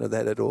living under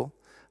that at all.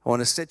 I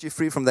want to set you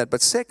free from that.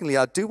 But secondly,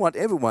 I do want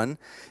everyone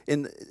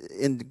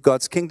in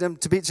God's kingdom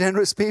to be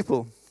generous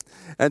people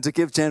and to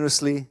give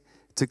generously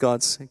to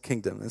God's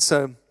kingdom. And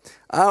so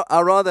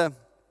I rather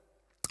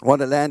want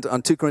to land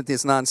on 2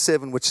 Corinthians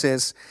 9:7, which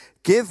says,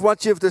 give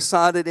what you've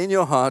decided in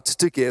your heart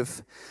to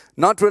give,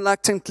 not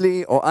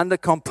reluctantly or under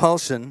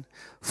compulsion,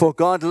 for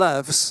God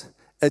loves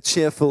a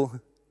cheerful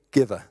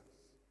giver.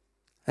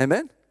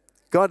 Amen?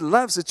 God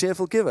loves a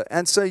cheerful giver.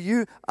 And so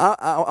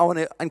I want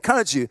to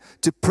encourage you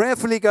to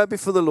prayerfully go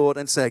before the Lord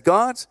and say,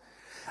 God,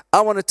 I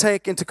want to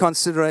take into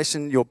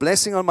consideration your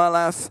blessing on my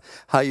life,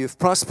 how you've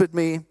prospered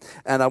me,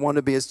 and I want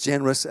to be as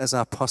generous as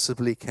I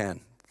possibly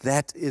can.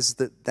 That is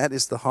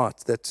the heart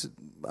that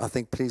I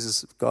think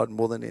pleases God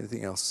more than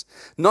anything else.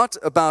 Not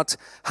about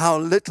how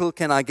little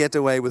can I get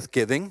away with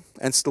giving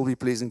and still be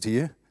pleasing to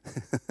you.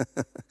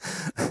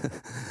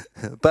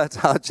 But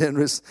how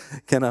generous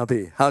can I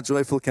be? How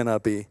joyful can I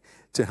be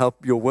to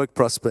help your work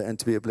prosper and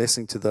to be a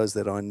blessing to those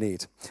that are in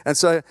need? And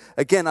so,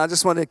 again, I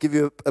just want to give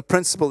you a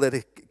principle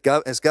that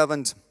has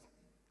governed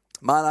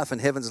my life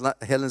and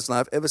Helen's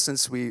life ever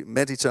since we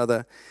met each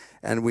other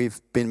and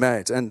we've been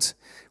married. And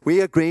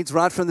we agreed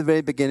right from the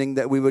very beginning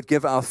that we would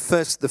give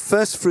the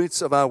first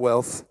fruits of our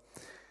wealth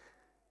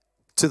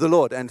to the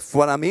Lord. And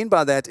what I mean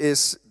by that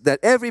is that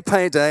every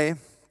payday,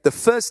 the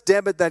first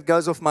debit that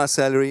goes off my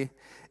salary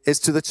is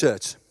to the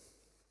church.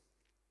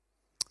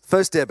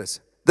 First debit.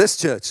 This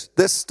church,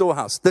 this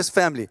storehouse, this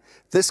family,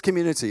 this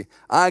community,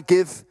 I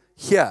give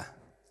here.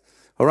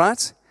 All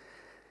right?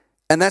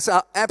 And that's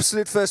our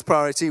absolute first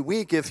priority.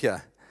 We give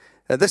here.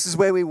 This is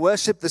where we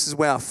worship. This is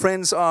where our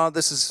friends are.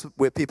 This is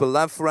where people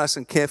love for us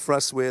and care for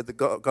us, where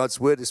God's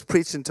word is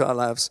preached into our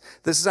lives.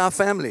 This is our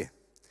family.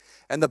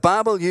 And the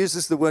Bible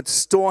uses the word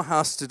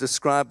storehouse to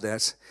describe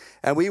that.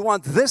 And we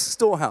want this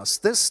storehouse,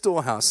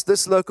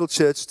 this local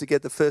church to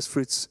get the first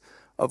fruits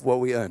of what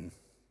we earn,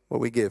 what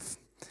we give.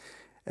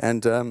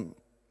 And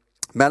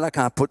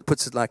Malachi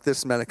puts it like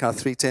this, Malachi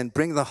 3:10,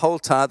 bring the whole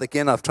tithe.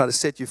 Again, I've tried to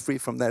set you free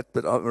from that,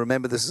 but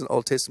remember this is an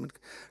Old Testament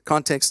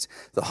context.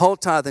 The whole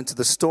tithe into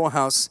the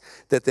storehouse,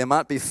 that there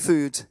might be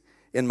food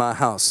in my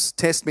house.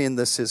 Test me in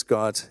this, says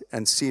God,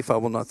 and see if I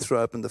will not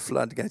throw open the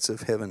floodgates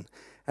of heaven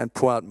and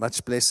pour out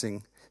much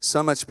blessing,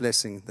 so much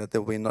blessing that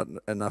there will be not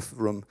enough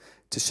room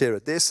to share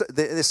it.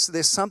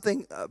 There's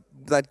something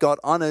that God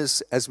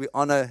honors as we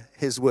honor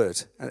His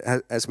word,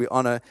 as we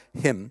honor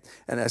Him,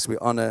 and as we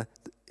honor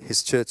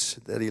His church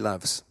that He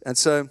loves. And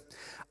so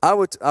I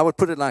would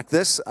put it like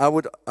this. I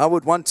would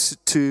want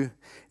to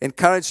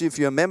encourage you, if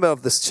you're a member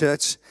of this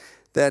church,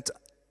 that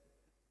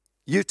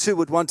you too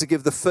would want to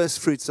give the first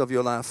fruits of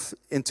your life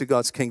into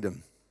God's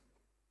kingdom.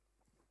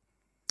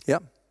 Yeah,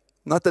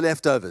 not the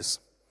leftovers.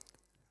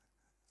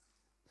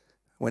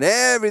 When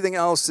everything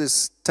else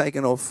is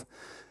taken off,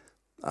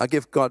 I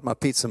give God my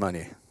pizza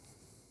money.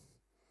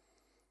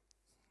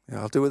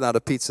 I'll do without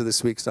a pizza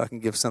this week so I can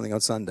give something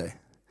on Sunday.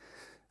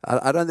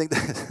 I don't think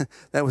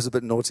that was a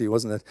bit naughty,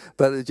 wasn't it?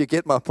 But you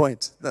get my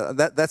point.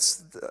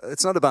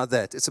 It's not about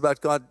that. It's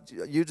about, God,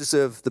 you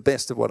deserve the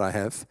best of what I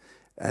have,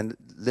 and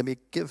let me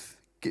give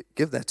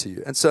that to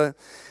you. And so,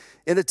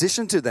 in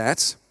addition to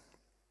that,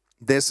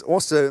 there's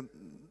also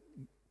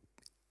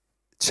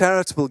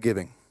charitable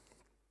giving.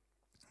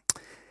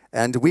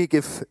 And we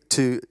give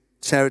to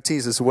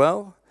charities as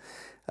well.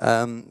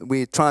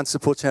 We try and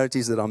support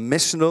charities that are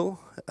missional,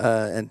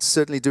 and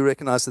certainly do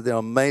recognize that there are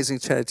amazing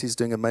charities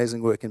doing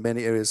amazing work in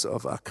many areas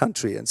of our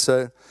country. And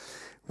so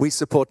we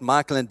support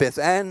Michael and Beth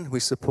Ann. We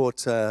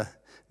support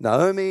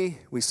Naomi.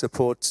 We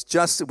support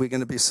Justin. We're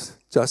going to be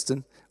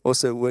Justin,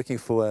 also working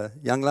for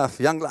Young Life.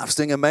 Young Life's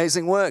doing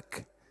amazing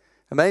work.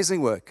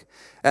 Amazing work.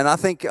 And I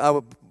think I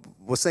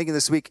was thinking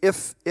this week,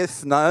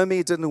 if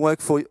Naomi didn't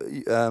work for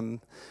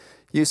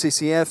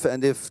UCCF,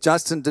 and if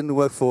Justin didn't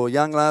work for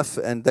Young Life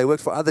and they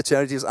worked for other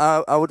charities,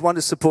 I would want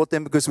to support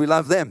them because we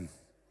love them,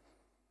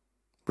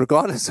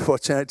 regardless of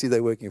what charity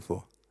they're working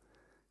for.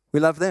 We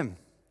love them,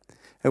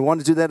 and we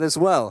want to do that as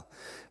well.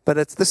 But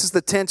this is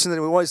the tension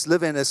that we always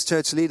live in as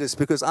church leaders,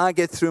 because I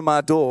get through my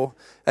door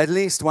at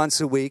least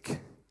once a week,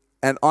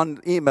 and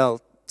on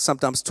email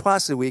sometimes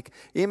twice a week,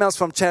 emails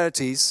from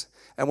charities,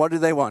 and what do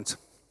they want?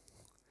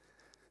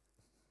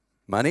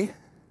 Money?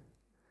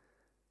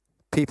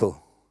 People.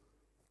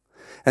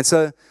 And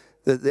so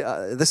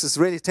this is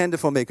really tender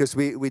for me, because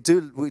we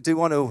do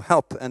want to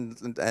help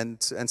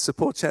and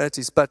support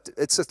charities, but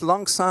it's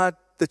alongside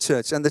the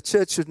church, and the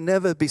church should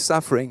never be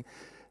suffering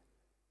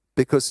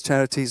because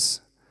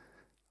charities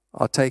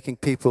are taking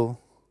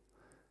people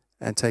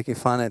and taking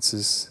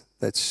finances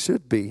that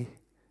should be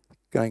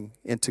going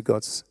into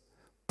God's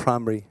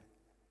primary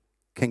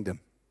kingdom,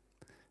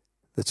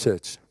 the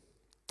church.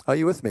 Are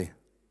you with me?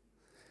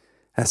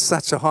 That's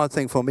such a hard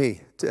thing for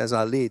me as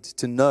I lead,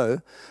 to know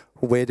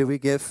where do we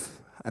give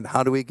and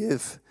how do we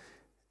give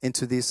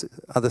into these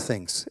other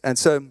things. And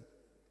so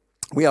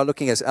we are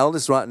looking as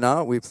elders right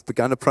now. We've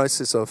begun a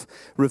process of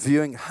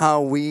reviewing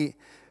how we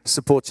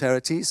support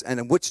charities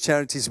and in which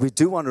charities we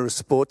do want to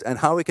support, and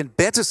how we can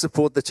better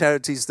support the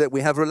charities that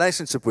we have a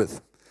relationship with.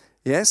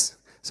 Yes?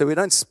 So we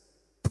don't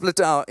split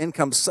our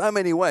income so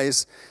many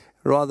ways,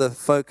 rather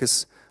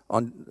focus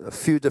on a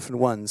few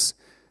different ones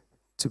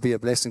to be a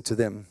blessing to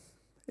them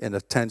in a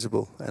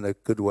tangible and a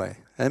good way.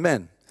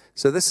 Amen.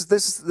 So this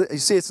is you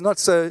see, it's not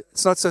so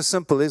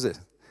simple, is it?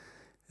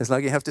 It's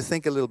like you have to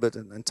think a little bit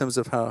in terms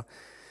of how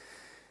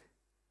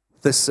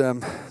this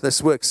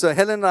works. So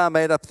Helen and I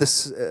made up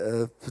this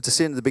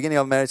decision at the beginning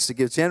of marriage to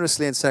give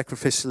generously and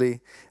sacrificially,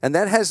 and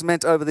that has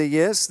meant over the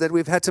years that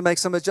we've had to make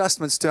some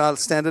adjustments to our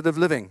standard of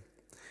living.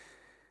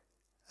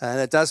 And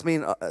it does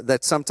mean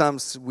that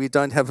sometimes we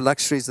don't have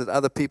luxuries that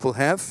other people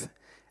have.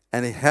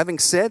 And having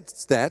said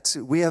that,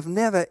 we have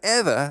never,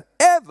 ever,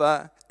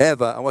 ever,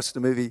 ever, I watched a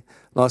movie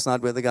last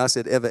night where the guy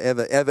said ever,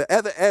 ever, ever,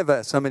 ever,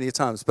 ever so many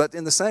times. But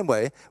in the same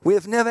way, we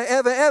have never,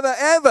 ever, ever,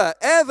 ever,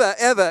 ever,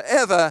 ever,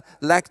 ever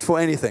lacked for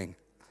anything.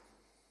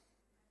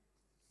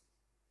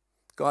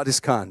 God is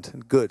kind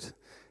and good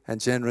and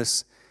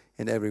generous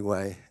in every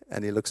way,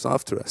 and He looks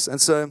after us.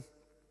 And so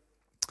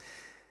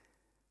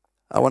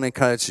I want to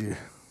encourage you,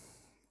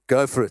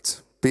 go for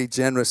it. Be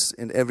generous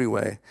in every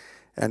way,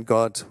 and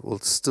God will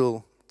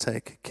still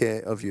take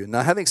care of you.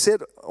 Now, having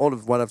said all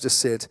of what I've just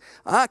said,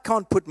 I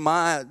can't put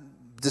my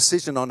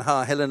decision on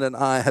how Helen and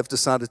I have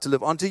decided to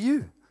live onto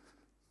you.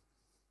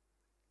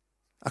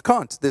 I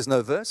can't. There's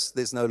no verse.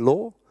 There's no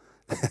law.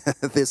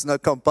 There's no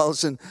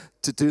compulsion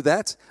to do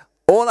that.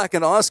 All I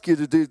can ask you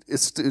to do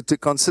is to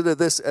consider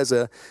this as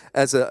a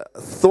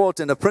thought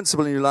and a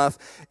principle in your life.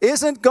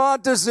 Isn't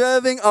God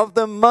deserving of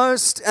the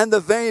most and the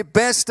very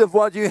best of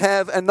what you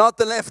have, and not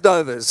the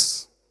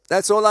leftovers?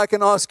 That's all I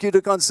can ask you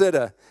to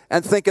consider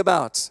and think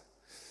about.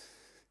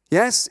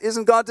 Yes?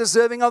 Isn't God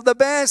deserving of the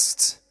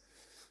best?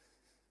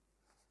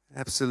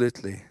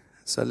 Absolutely.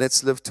 So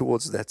let's live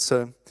towards that.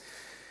 So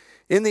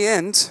in the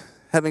end,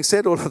 having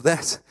said all of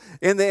that,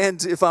 in the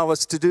end, if I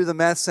was to do the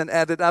maths and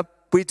add it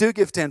up, we do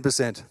give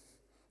 10%.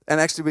 And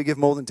actually we give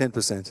more than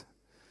 10%.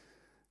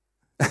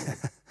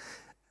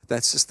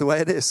 That's just the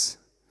way it is.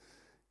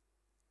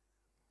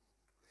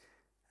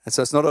 And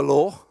so it's not a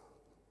law.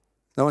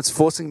 No one's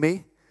forcing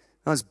me.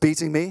 No one's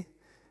beating me.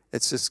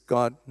 It's just,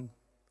 God,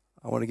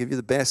 I want to give you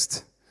the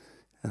best,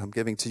 and I'm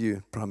giving to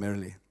you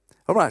primarily.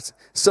 All right,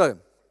 so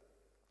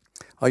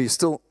are you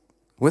still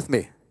with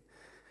me?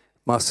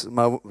 My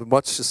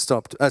watch just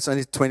stopped. It's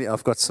only 20.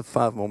 I've got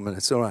 5 more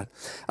minutes. All right.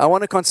 I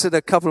want to consider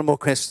a couple more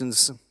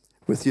questions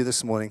with you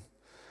this morning.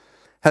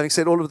 Having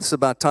said all of this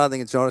about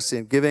tithing and generosity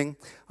and giving,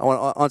 I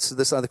want to answer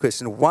this other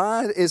question.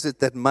 Why is it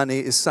that money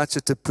is such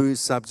a taboo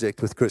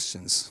subject with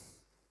Christians?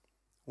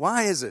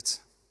 Why is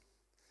it?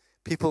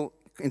 People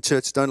in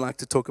church don't like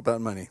to talk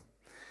about money.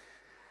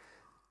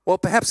 Well,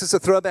 perhaps it's a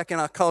throwback in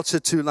our culture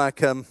to the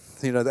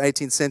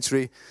 18th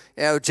century.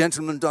 A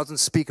gentleman doesn't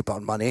speak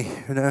about money.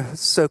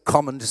 It's so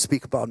common to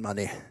speak about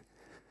money.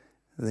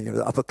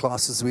 The upper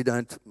classes, we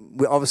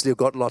obviously have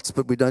got lots,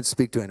 but we don't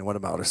speak to anyone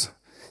about it.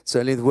 It's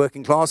only the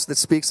working class that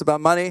speaks about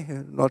money.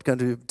 I'm not going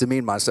to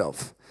demean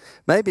myself.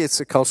 Maybe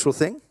it's a cultural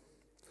thing.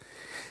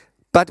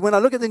 But when I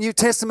look at the New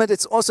Testament,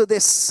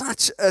 there's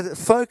such a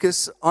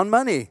focus on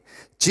money.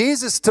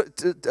 Jesus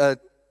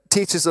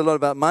teaches a lot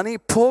about money.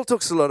 Paul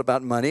talks a lot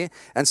about money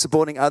and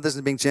supporting others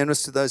and being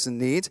generous to those in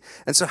need.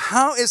 And so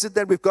how is it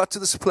that we've got to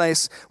this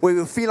place where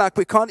we feel like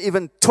we can't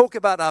even talk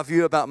about our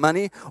view about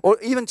money or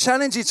even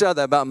challenge each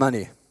other about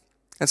money?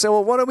 And say,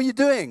 well, what are you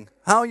doing?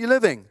 How are you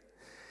living?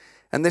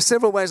 And there's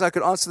several ways I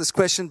could answer this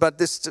question, but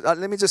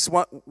let me just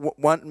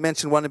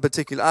mention one in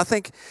particular. I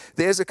think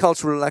there's a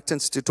cultural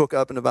reluctance to talk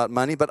open about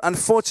money, but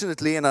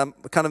unfortunately, and I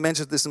kind of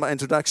mentioned this in my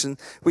introduction,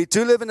 we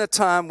do live in a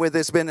time where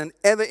there's been an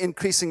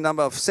ever-increasing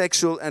number of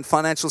sexual and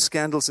financial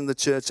scandals in the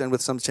church and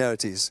with some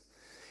charities.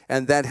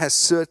 And that has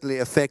certainly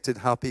affected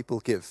how people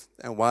give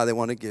and why they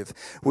want to give.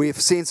 We've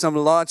seen some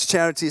large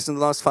charities in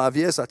the last 5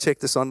 years. I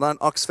checked this online.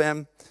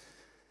 Oxfam,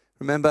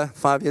 remember,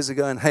 5 years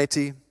ago in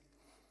Haiti,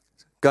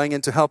 going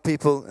in to help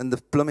people, and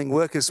the blooming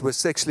workers were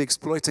sexually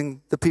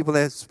exploiting the people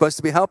they're supposed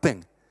to be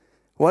helping.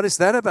 What is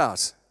that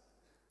about?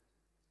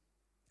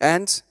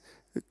 And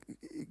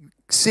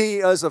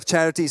CEOs of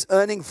charities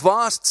earning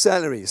vast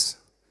salaries,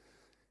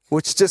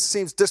 which just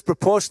seems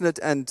disproportionate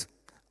and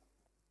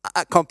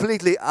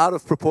completely out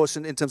of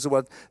proportion in terms of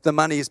what the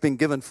money is being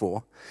given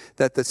for,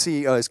 that the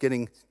CEO is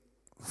getting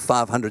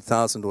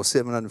 $500,000 or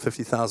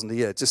 $750,000 a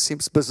year. It just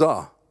seems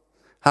bizarre.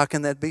 How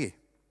can that be?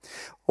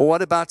 Or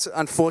what about,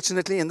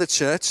 unfortunately, in the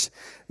church,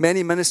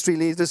 many ministry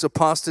leaders or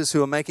pastors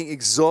who are making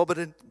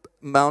exorbitant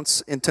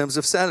amounts in terms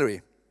of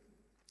salary?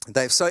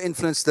 They've so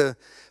influenced the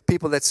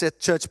people that set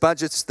church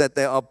budgets that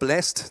they are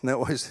blessed.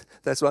 And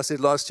that's what I said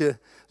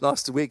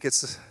last week.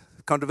 It's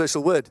a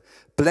controversial word,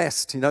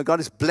 blessed. God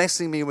is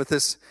blessing me with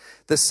this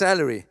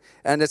salary.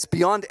 And it's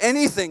beyond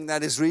anything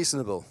that is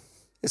reasonable.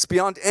 It's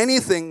beyond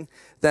anything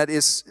that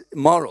is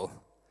moral.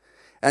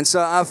 And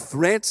so I've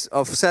read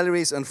of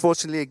salaries,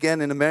 unfortunately,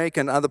 again, in America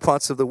and other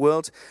parts of the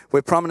world,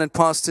 where prominent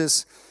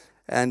pastors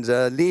and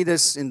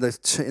leaders in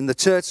the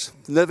church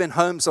live in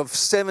homes of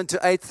 7,000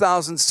 to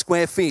 8,000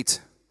 square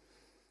feet.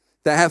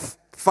 They have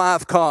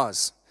 5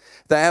 cars.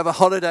 They have a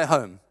holiday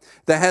home.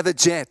 They have a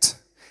jet.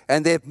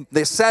 And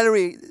their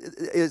salary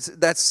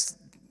that's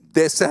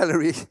their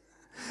salary.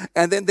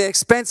 And then their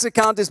expense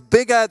account is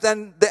bigger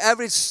than the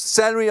average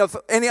salary of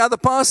any other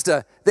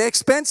pastor. Their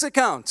expense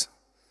account.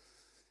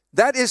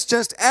 That is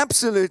just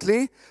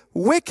absolutely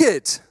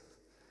wicked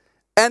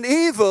and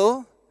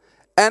evil.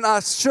 And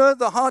I'm sure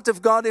the heart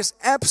of God is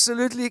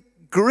absolutely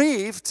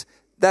grieved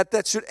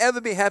that should ever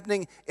be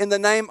happening in the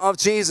name of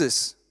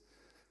Jesus.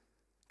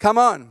 Come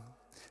on.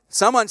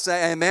 Someone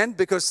say amen,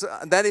 because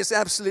that is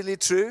absolutely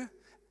true.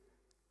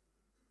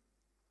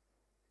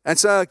 And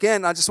so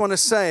again, I just want to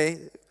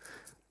say,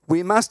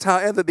 we must,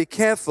 however, be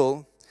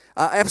careful.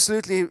 I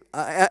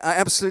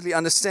absolutely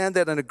understand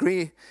that and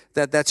agree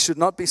that should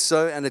not be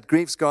so, and it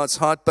grieves God's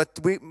heart. But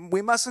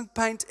we mustn't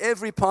paint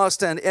every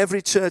pastor and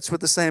every church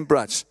with the same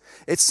brush.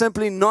 It's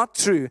simply not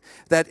true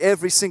that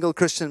every single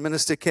Christian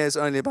minister cares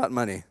only about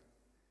money.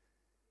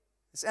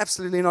 It's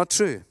absolutely not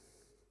true.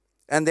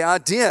 And the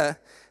idea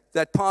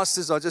that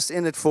pastors are just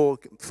in it for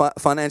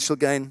financial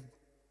gain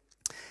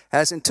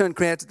has in turn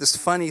created this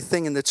funny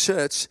thing in the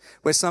church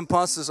where some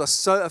pastors are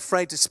so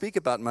afraid to speak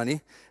about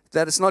money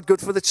that it's not good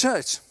for the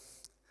church.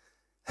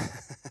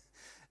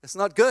 It's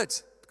not good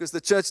because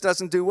the church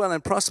doesn't do well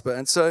and prosper.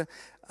 And so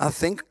I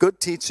think good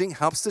teaching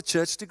helps the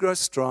church to grow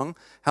strong,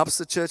 helps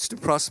the church to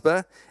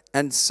prosper,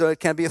 and so it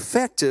can be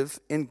effective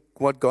in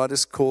what God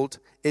has called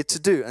it to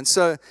do. And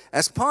so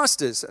as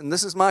pastors, and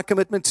this is my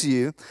commitment to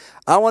you,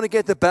 I want to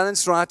get the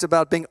balance right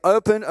about being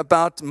open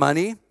about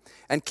money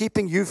and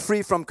keeping you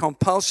free from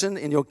compulsion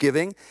in your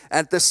giving.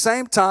 At the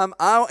same time,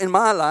 in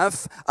my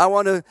life, I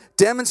want to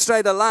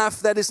demonstrate a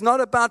life that is not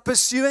about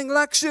pursuing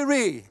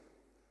luxury.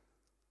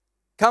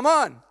 Come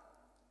on.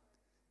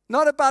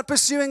 Not about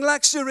pursuing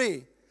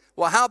luxury.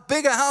 Well, how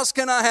big a house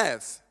can I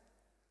have?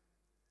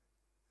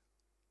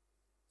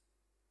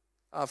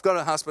 I've got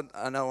a house, but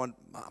I know I want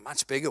a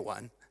much bigger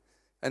one.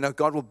 I know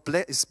God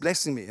is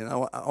blessing me, and I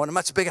want a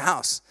much bigger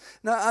house.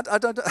 No, I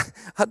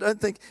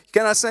don't think.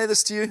 Can I say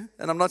this to you?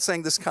 And I'm not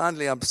saying this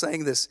kindly. I'm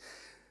saying this.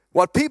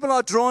 What people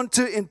are drawn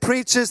to in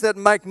preachers that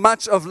make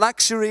much of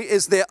luxury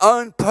is their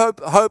own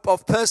hope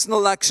of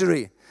personal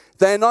luxury.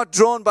 They're not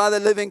drawn by the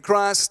living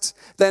Christ.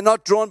 They're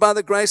not drawn by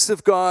the grace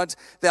of God.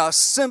 They are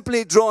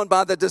simply drawn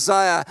by the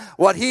desire.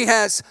 What He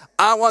has,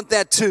 I want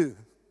that too.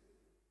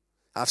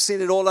 I've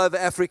seen it all over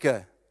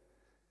Africa.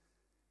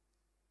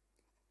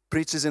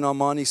 Preachers in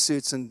Armani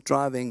suits and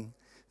driving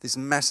these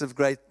massive,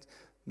 great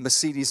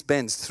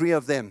Mercedes-Benz, 3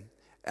 of them.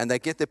 And they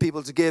get the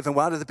people to give. And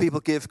why do the people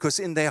give? Because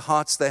in their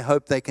hearts, they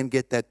hope they can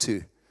get that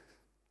too.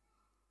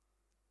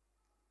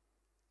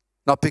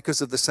 Not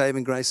because of the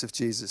saving grace of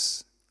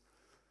Jesus.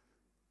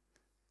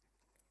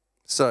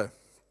 So,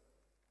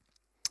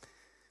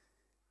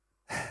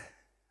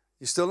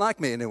 you still like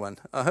me, anyone?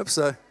 I hope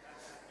so.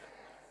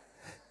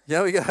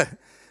 Here we go.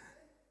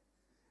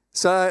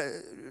 So,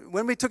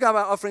 when we took out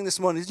our offering this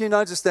morning, did you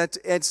notice that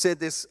Ed said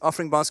there's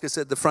offering baskets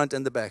at the front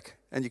and the back,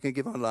 and you can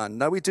give online?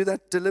 No, we do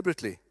that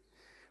deliberately.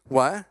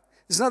 Why?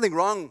 There's nothing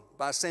wrong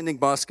by sending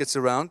baskets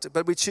around,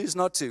 but we choose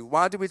not to.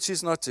 Why do we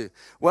choose not to?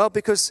 Well,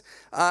 because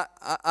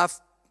I've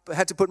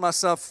had to put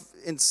myself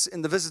in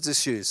the visitor's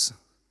shoes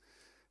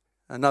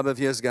a number of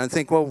years ago and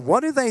think, well,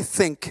 what do they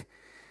think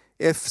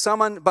if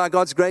someone, by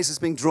God's grace, is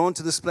being drawn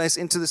to this place,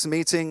 into this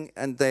meeting,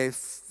 and they're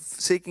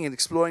seeking and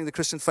exploring the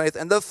Christian faith,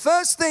 and the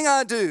first thing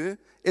I do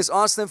is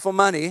ask them for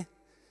money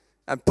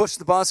and push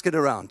the basket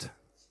around.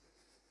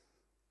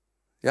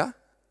 Yeah?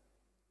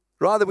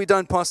 Rather, we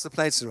don't pass the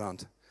plates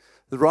around.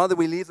 Rather,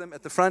 we leave them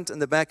at the front and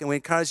the back, and we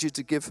encourage you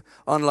to give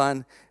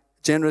online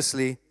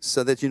generously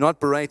so that you're not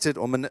berated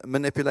or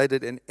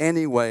manipulated in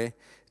any way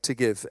to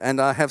give. And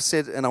I have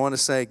said, and I want to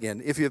say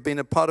again, if you've been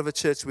a part of a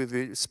church where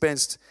you've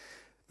experienced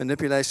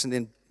manipulation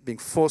in being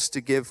forced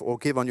to give or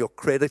give on your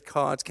credit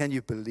card, can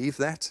you believe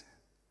that?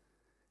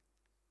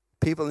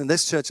 People in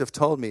this church have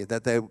told me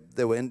that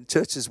they were in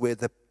churches where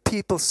the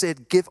people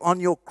said, give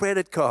on your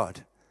credit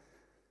card.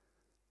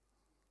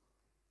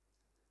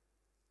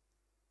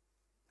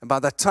 And by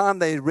the time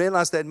they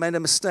realized they'd made a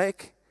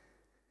mistake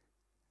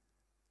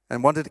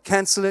and wanted to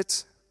cancel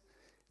it,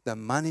 the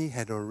money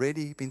had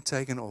already been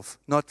taken off,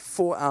 not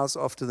 4 hours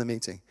after the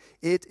meeting.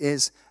 It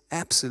is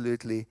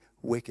absolutely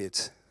wicked.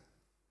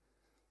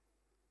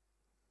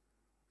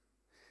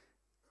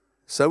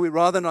 So we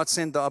rather not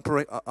send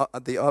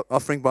the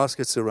offering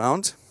baskets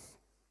around.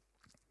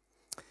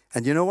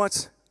 And you know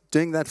what?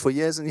 Doing that for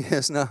years and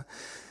years now,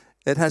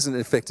 it hasn't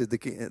affected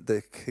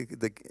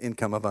the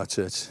income of our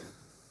church.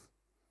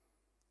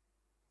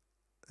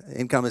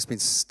 Income has been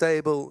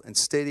stable and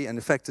steady, and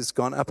in fact, it's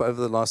gone up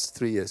over the last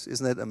 3 years.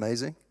 Isn't that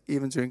amazing?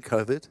 Even during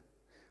COVID.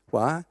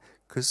 Why?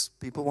 Because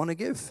people want to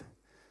give.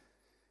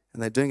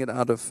 And they're doing it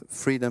out of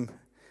freedom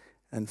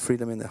and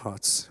freedom in their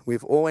hearts.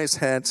 We've always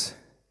had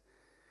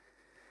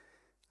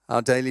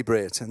our daily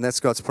bread, and that's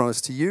God's promise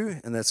to you,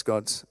 and that's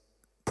God's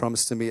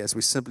promise to me as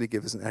we simply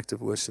give as an act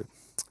of worship.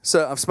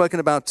 So I've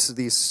spoken about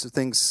these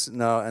things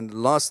now, and the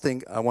last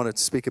thing I wanted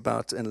to speak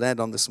about and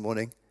land on this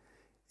morning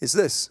is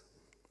this.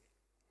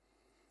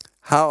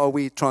 How are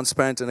we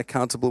transparent and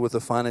accountable with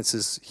the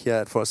finances here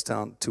at Forest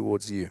Town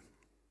towards you?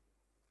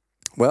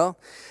 Well,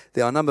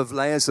 there are a number of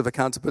layers of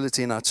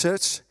accountability in our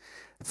church.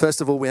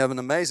 First of all, we have an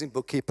amazing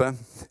bookkeeper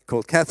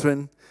called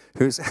Catherine,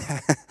 who's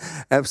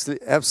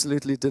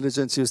absolutely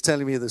diligent. She was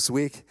telling me this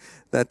week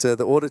that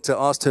the auditor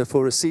asked her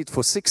for a receipt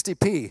for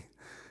 60p.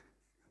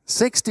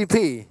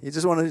 60p. He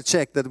just wanted to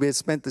check that we had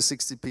spent the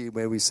 60p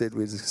where we said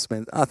we'd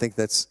spent. I think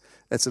that's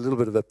a little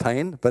bit of a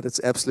pain, but it's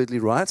absolutely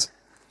right.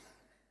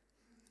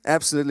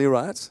 Absolutely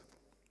right.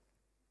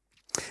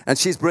 And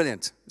she's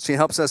brilliant. She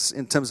helps us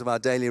in terms of our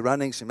daily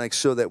running. She makes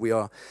sure that we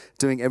are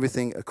doing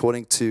everything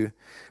according to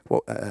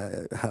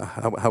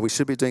how we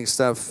should be doing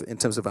stuff in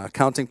terms of our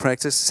accounting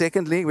practice.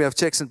 Secondly, we have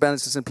checks and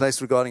balances in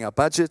place regarding our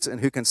budget and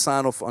who can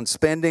sign off on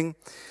spending.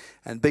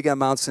 And big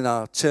amounts in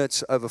our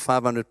church, over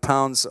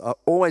 £500, are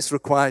always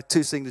required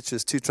 2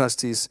 signatures, 2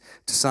 trustees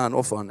to sign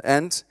off on.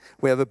 And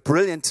we have a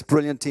brilliant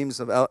teams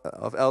of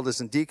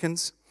elders and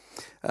deacons.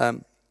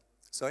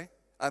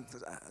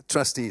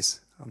 Trustees.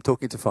 I'm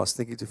talking too fast,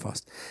 thinking too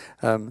fast.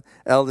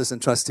 Elders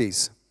and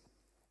trustees.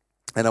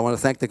 And I want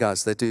to thank the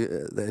guys. They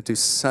do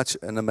such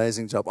an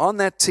amazing job. On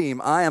that team,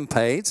 I am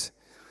paid,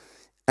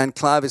 and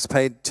Clive is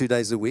paid 2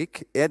 days a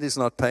week. Ed is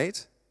not paid.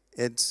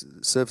 Ed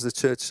serves the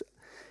church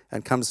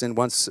and comes in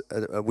once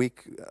a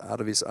week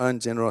out of his own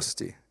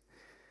generosity.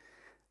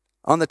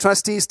 On the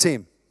trustees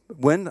team,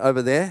 Win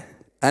over there,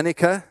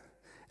 Annika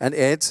and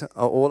Ed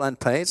are all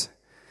unpaid,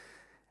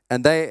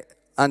 and they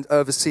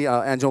oversee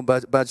our annual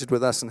budget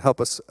with us and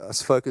help us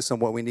focus on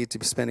what we need to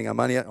be spending our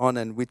money on,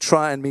 and we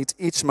try and meet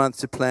each month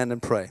to plan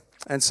and pray.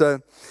 And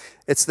so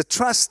it's the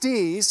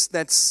trustees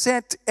that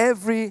set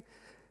every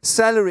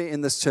salary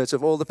in this church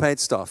of all the paid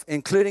staff,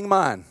 including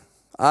mine.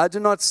 I do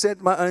not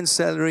set my own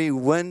salary.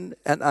 Win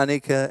and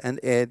Annika and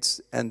Ed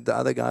and the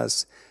other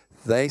guys,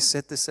 they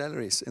set the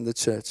salaries in the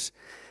church,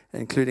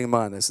 including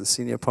mine as the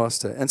senior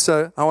pastor. And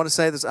so I want to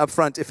say this up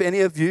front. If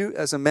any of you,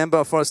 as a member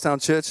of Forest Town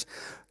Church,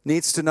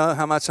 needs to know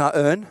how much I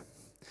earn,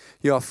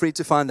 you are free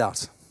to find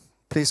out.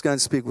 Please go and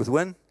speak with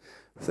Win,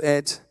 with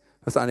Ed,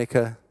 with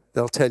Annika.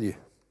 They'll tell you.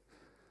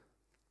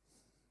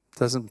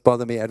 Doesn't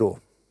bother me at all.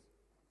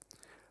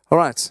 All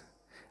right.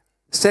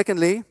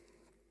 Secondly,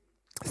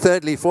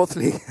 thirdly,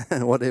 fourthly,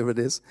 whatever it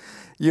is,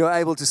 you are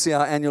able to see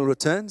our annual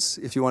returns.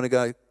 If you want to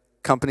go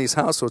Company's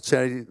House or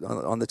charity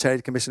on the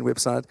Charity Commission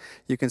website,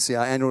 you can see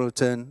our annual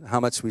return, how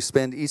much we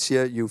spend each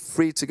year. You're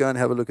free to go and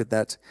have a look at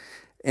that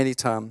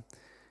anytime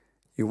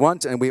you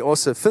want. And we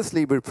also,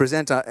 fifthly, we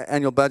present our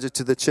annual budget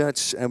to the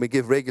church and we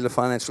give regular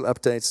financial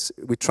updates.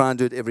 We try and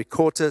do it every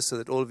quarter so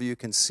that all of you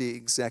can see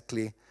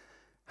exactly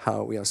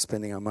how we are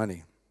spending our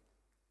money.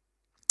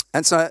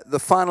 And so the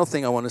final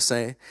thing I want to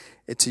say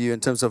to you in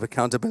terms of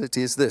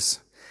accountability is this.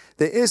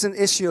 There is an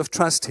issue of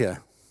trust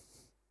here.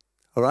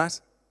 All right?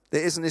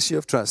 There is an issue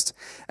of trust.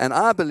 And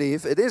I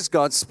believe it is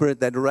God's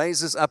Spirit that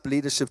raises up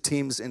leadership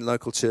teams in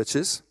local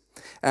churches.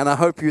 And I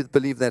hope you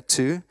believe that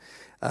too.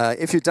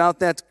 If you doubt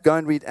that, go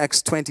and read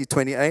Acts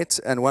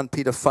 20:28 and 1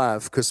 Peter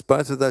 5, because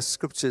both of those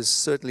scriptures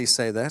certainly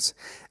say that.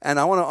 And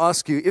I want to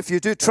ask you, if you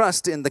do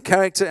trust in the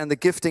character and the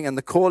gifting and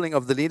the calling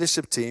of the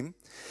leadership team,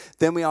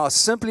 then we are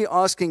simply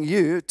asking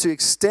you to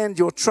extend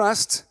your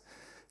trust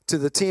to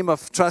the team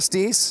of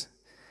trustees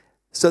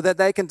so that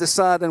they can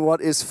decide on what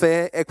is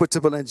fair,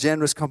 equitable, and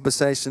generous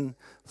compensation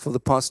for the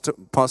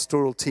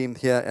pastoral team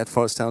here at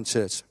Forest Town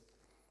Church.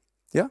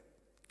 Yeah?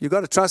 You've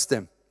got to trust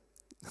them.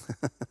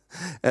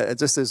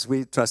 Just as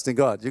we trust in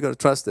God, you've got to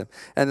trust them.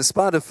 And in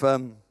spite of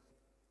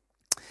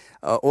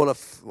all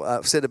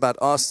I've said about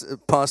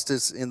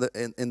pastors in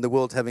the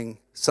world having,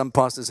 some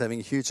pastors having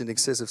huge and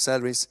excessive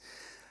salaries,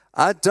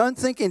 I don't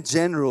think in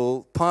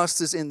general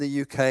pastors in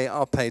the UK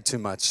are paid too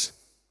much.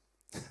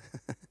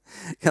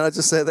 Can I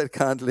just say that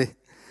kindly?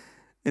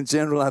 In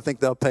general, I think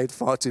they're paid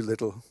far too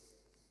little.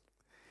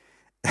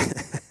 I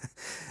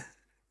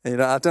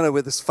don't know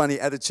where this funny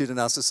attitude in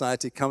our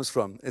society comes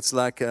from. It's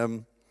like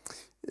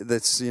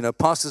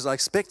pastors are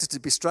expected to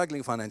be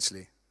struggling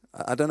financially.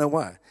 I don't know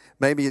why.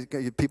 Maybe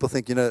people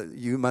think,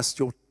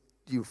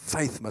 your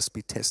faith must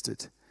be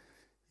tested.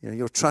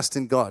 Your trust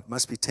in God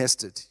must be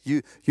tested.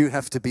 You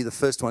have to be the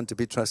first one to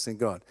be trusting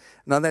God.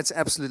 Now, that's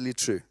absolutely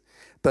true.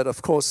 But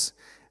of course,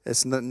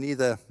 it's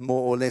neither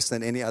more or less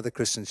than any other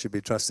Christian should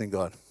be trusting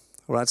God.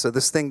 All right, so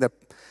this thing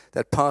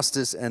that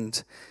pastors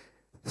and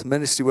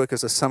ministry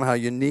workers are somehow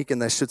unique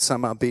and they should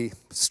somehow be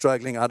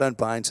struggling, I don't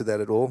buy into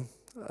that at all.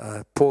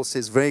 Paul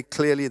says very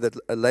clearly that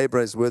a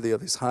laborer is worthy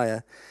of his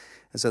hire.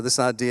 And so this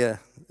idea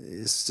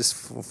is just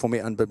for me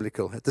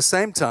unbiblical. At the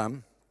same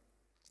time,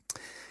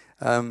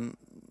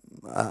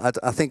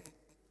 I think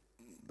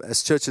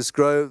as churches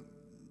grow,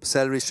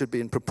 salaries should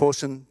be in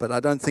proportion, but I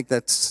don't think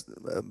that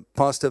a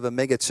pastor of a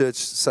mega church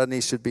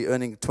suddenly should be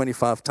earning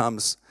 25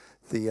 times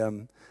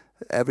the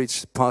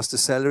average pastor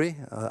salary.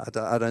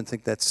 I don't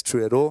think that's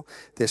true at all.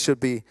 There should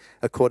be,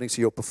 according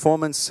to your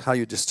performance, how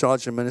you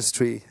discharge your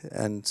ministry,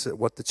 and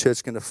what the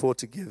church can afford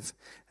to give.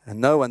 And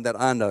no one that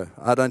I know,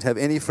 I don't have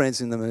any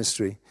friends in the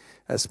ministry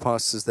as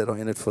pastors that are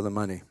in it for the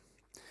money.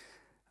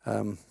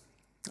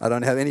 I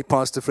don't have any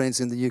pastor friends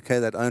in the UK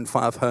that own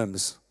 5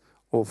 homes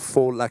or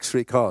 4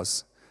 luxury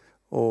cars.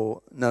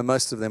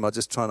 Most of them are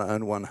just trying to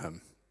own 1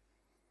 home.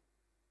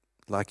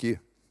 Like you.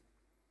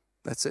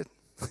 That's it.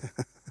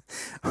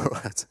 All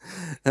right.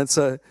 And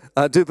so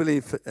I do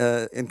believe,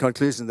 in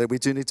conclusion, that we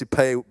do need to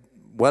pay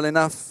well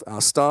enough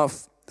our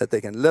staff that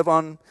they can live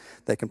on,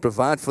 they can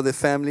provide for their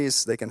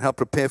families, they can help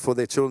prepare for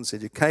their children's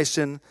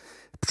education,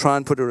 try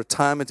and put a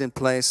retirement in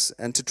place,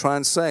 and to try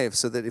and save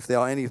so that if there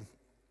are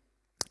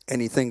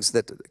any things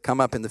that come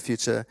up in the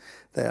future,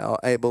 they are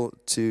able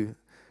to,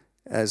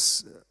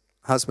 as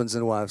husbands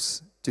and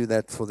wives, do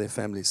that for their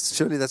families.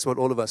 Surely that's what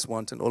all of us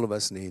want and all of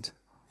us need.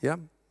 Yeah?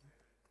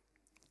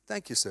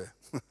 Thank you, sir.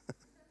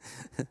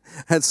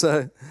 And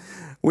so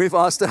we've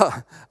asked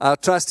our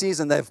trustees,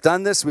 and they've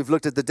done this. We've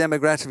looked at the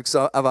demographics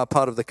of our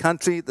part of the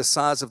country, the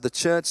size of the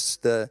church,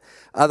 the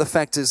other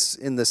factors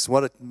in this,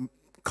 what it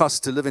costs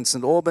to live in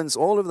St. Albans,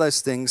 all of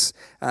those things.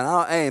 And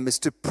our aim is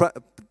to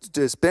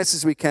do as best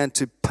as we can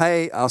to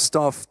pay our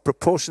staff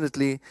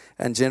proportionately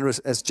and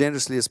as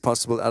generously as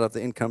possible out of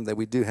the income that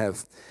we do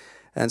have.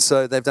 And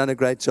so they've done a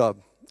great job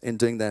in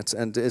doing that.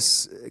 And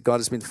God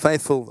has been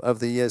faithful over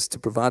the years to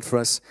provide for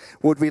us.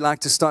 Would we like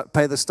to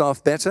pay the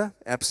staff better?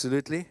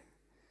 Absolutely.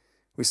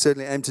 We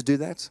certainly aim to do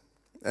that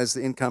as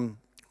the income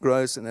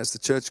grows and as the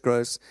church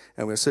grows,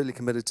 and we're certainly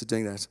committed to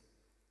doing that.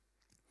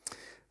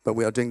 But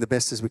we are doing the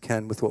best as we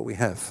can with what we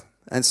have.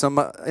 And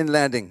so in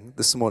landing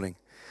this morning,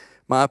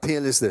 my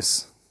appeal is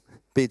this.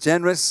 Be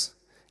generous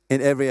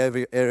in every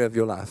area of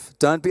your life.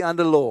 Don't be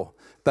under law,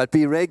 but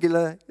be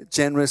regular,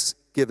 generous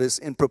givers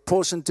in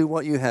proportion to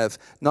what you have,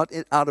 not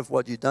out of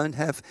what you don't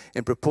have,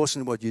 in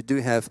proportion to what you do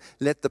have.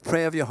 Let the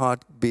prayer of your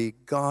heart be,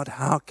 God,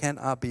 how can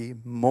I be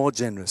more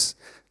generous?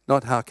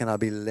 Not how can I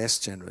be less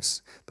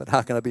generous, but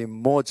how can I be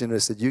more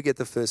generous that you get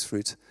the first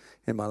fruit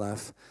in my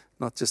life,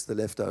 not just the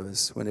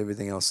leftovers when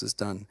everything else is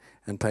done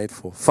and paid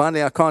for.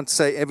 Finally, I can't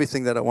say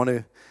everything that I want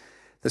to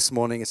this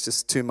morning. It's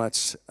just too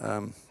much.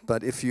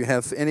 But if you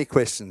have any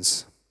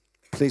questions,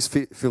 please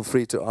feel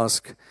free to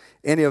ask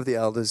any of the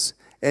elders,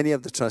 any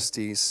of the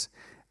trustees,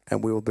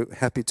 and we will be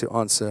happy to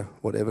answer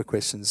whatever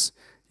questions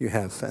you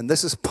have. And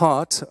this is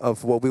part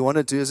of what we want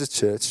to do as a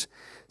church,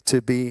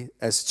 to be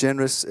as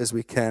generous as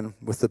we can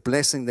with the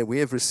blessing that we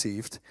have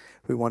received.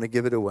 We want to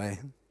give it away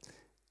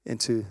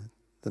into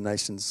the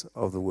nations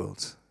of the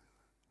world.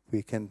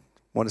 We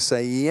want to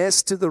say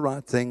yes to the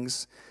right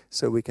things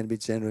so we can be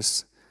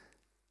generous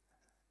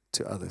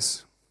to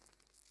others.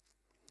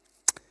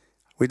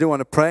 We do want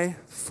to pray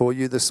for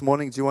you this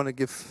morning. Do you want to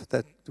give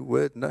that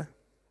word? No?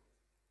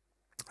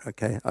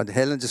 Okay.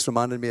 Helen just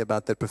reminded me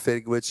about that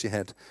prophetic word she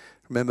had.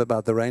 Remember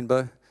about the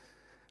rainbow,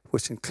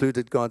 which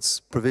included God's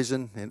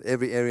provision in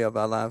every area of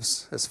our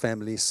lives as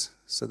families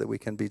so that we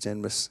can be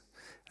generous.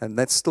 And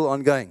that's still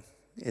ongoing.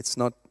 It's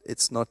not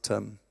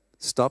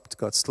stopped.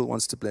 God still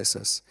wants to bless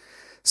us.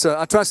 So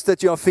I trust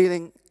that you are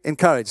feeling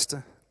encouraged.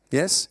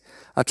 Yes?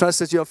 I trust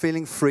that you are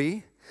feeling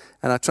free.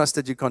 And I trust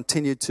that you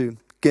continue to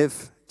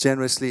give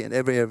generously in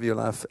every area of your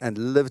life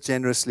and live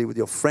generously with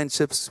your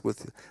friendships,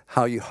 with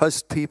how you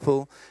host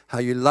people, how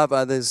you love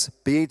others.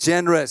 Be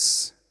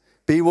generous.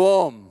 Be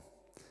warm.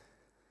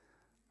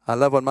 I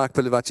love what Mark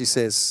Pilavachi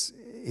says.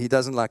 He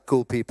doesn't like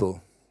cool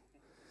people.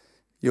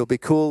 You'll be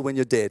cool when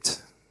you're dead.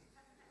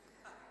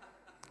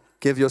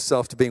 Give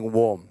yourself to being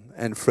warm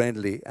and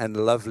friendly and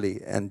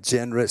lovely and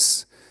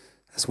generous.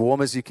 As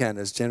warm as you can,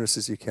 as generous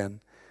as you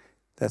can.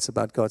 That's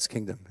about God's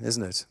kingdom,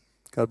 isn't it?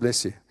 God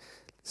bless you.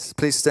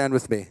 Please stand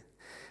with me.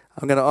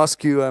 I'm going to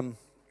ask you,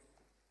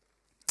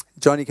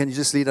 Johnny, can you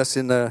just lead us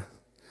in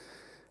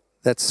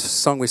that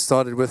song we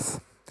started with?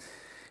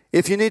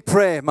 If you need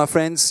prayer, my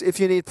friends, if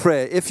you need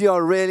prayer, if you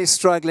are really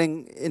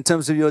struggling in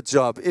terms of your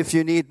job, if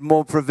you need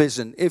more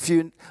provision, if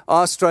you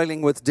are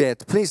struggling with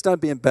debt, please don't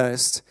be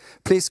embarrassed.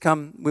 Please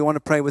come. We want to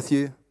pray with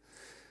you.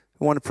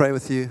 We want to pray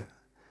with you.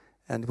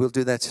 And we'll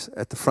do that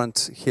at the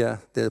front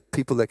here. There are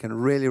people that can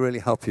really, really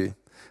help you.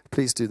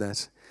 Please do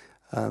that.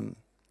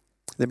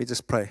 Let me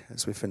just pray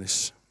as we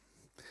finish.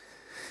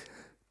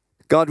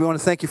 God, we want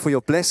to thank you for your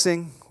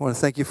blessing. We want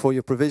to thank you for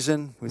your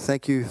provision. We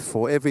thank you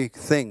for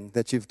everything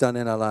that you've done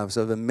in our lives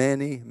over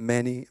many,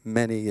 many,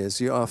 many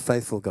years. You are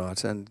faithful,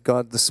 God. And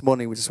God, this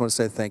morning we just want to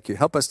say thank you.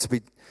 Help us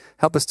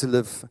to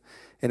live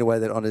in a way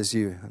that honors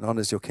you and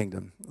honors your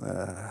kingdom.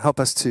 Help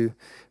us to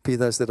be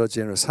those that are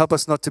generous. Help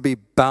us not to be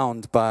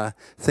bound by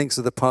things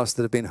of the past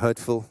that have been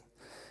hurtful.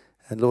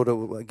 And Lord,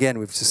 again,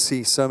 we've just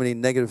seen so many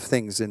negative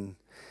things in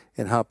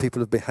how people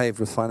have behaved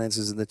with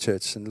finances in the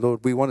church. And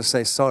Lord, we want to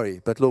say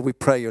sorry, but Lord, we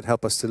pray you'd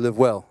help us to live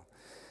well.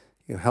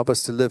 You help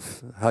us to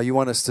live how you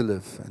want us to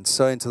live and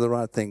sow into the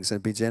right things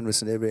and be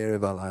generous in every area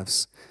of our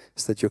lives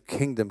so that your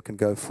kingdom can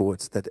go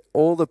forward, that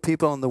all the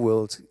people in the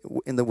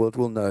world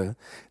will know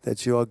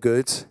that you are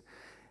good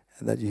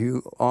and that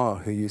you are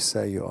who you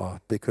say you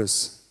are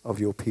because of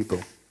your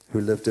people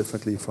who live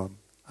differently from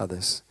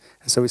others.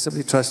 And so we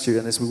simply trust you,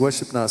 and as we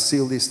worship now,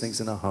 seal these things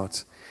in our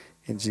hearts.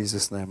 In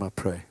Jesus' name I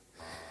pray.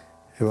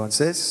 Everyone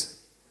says,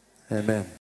 amen.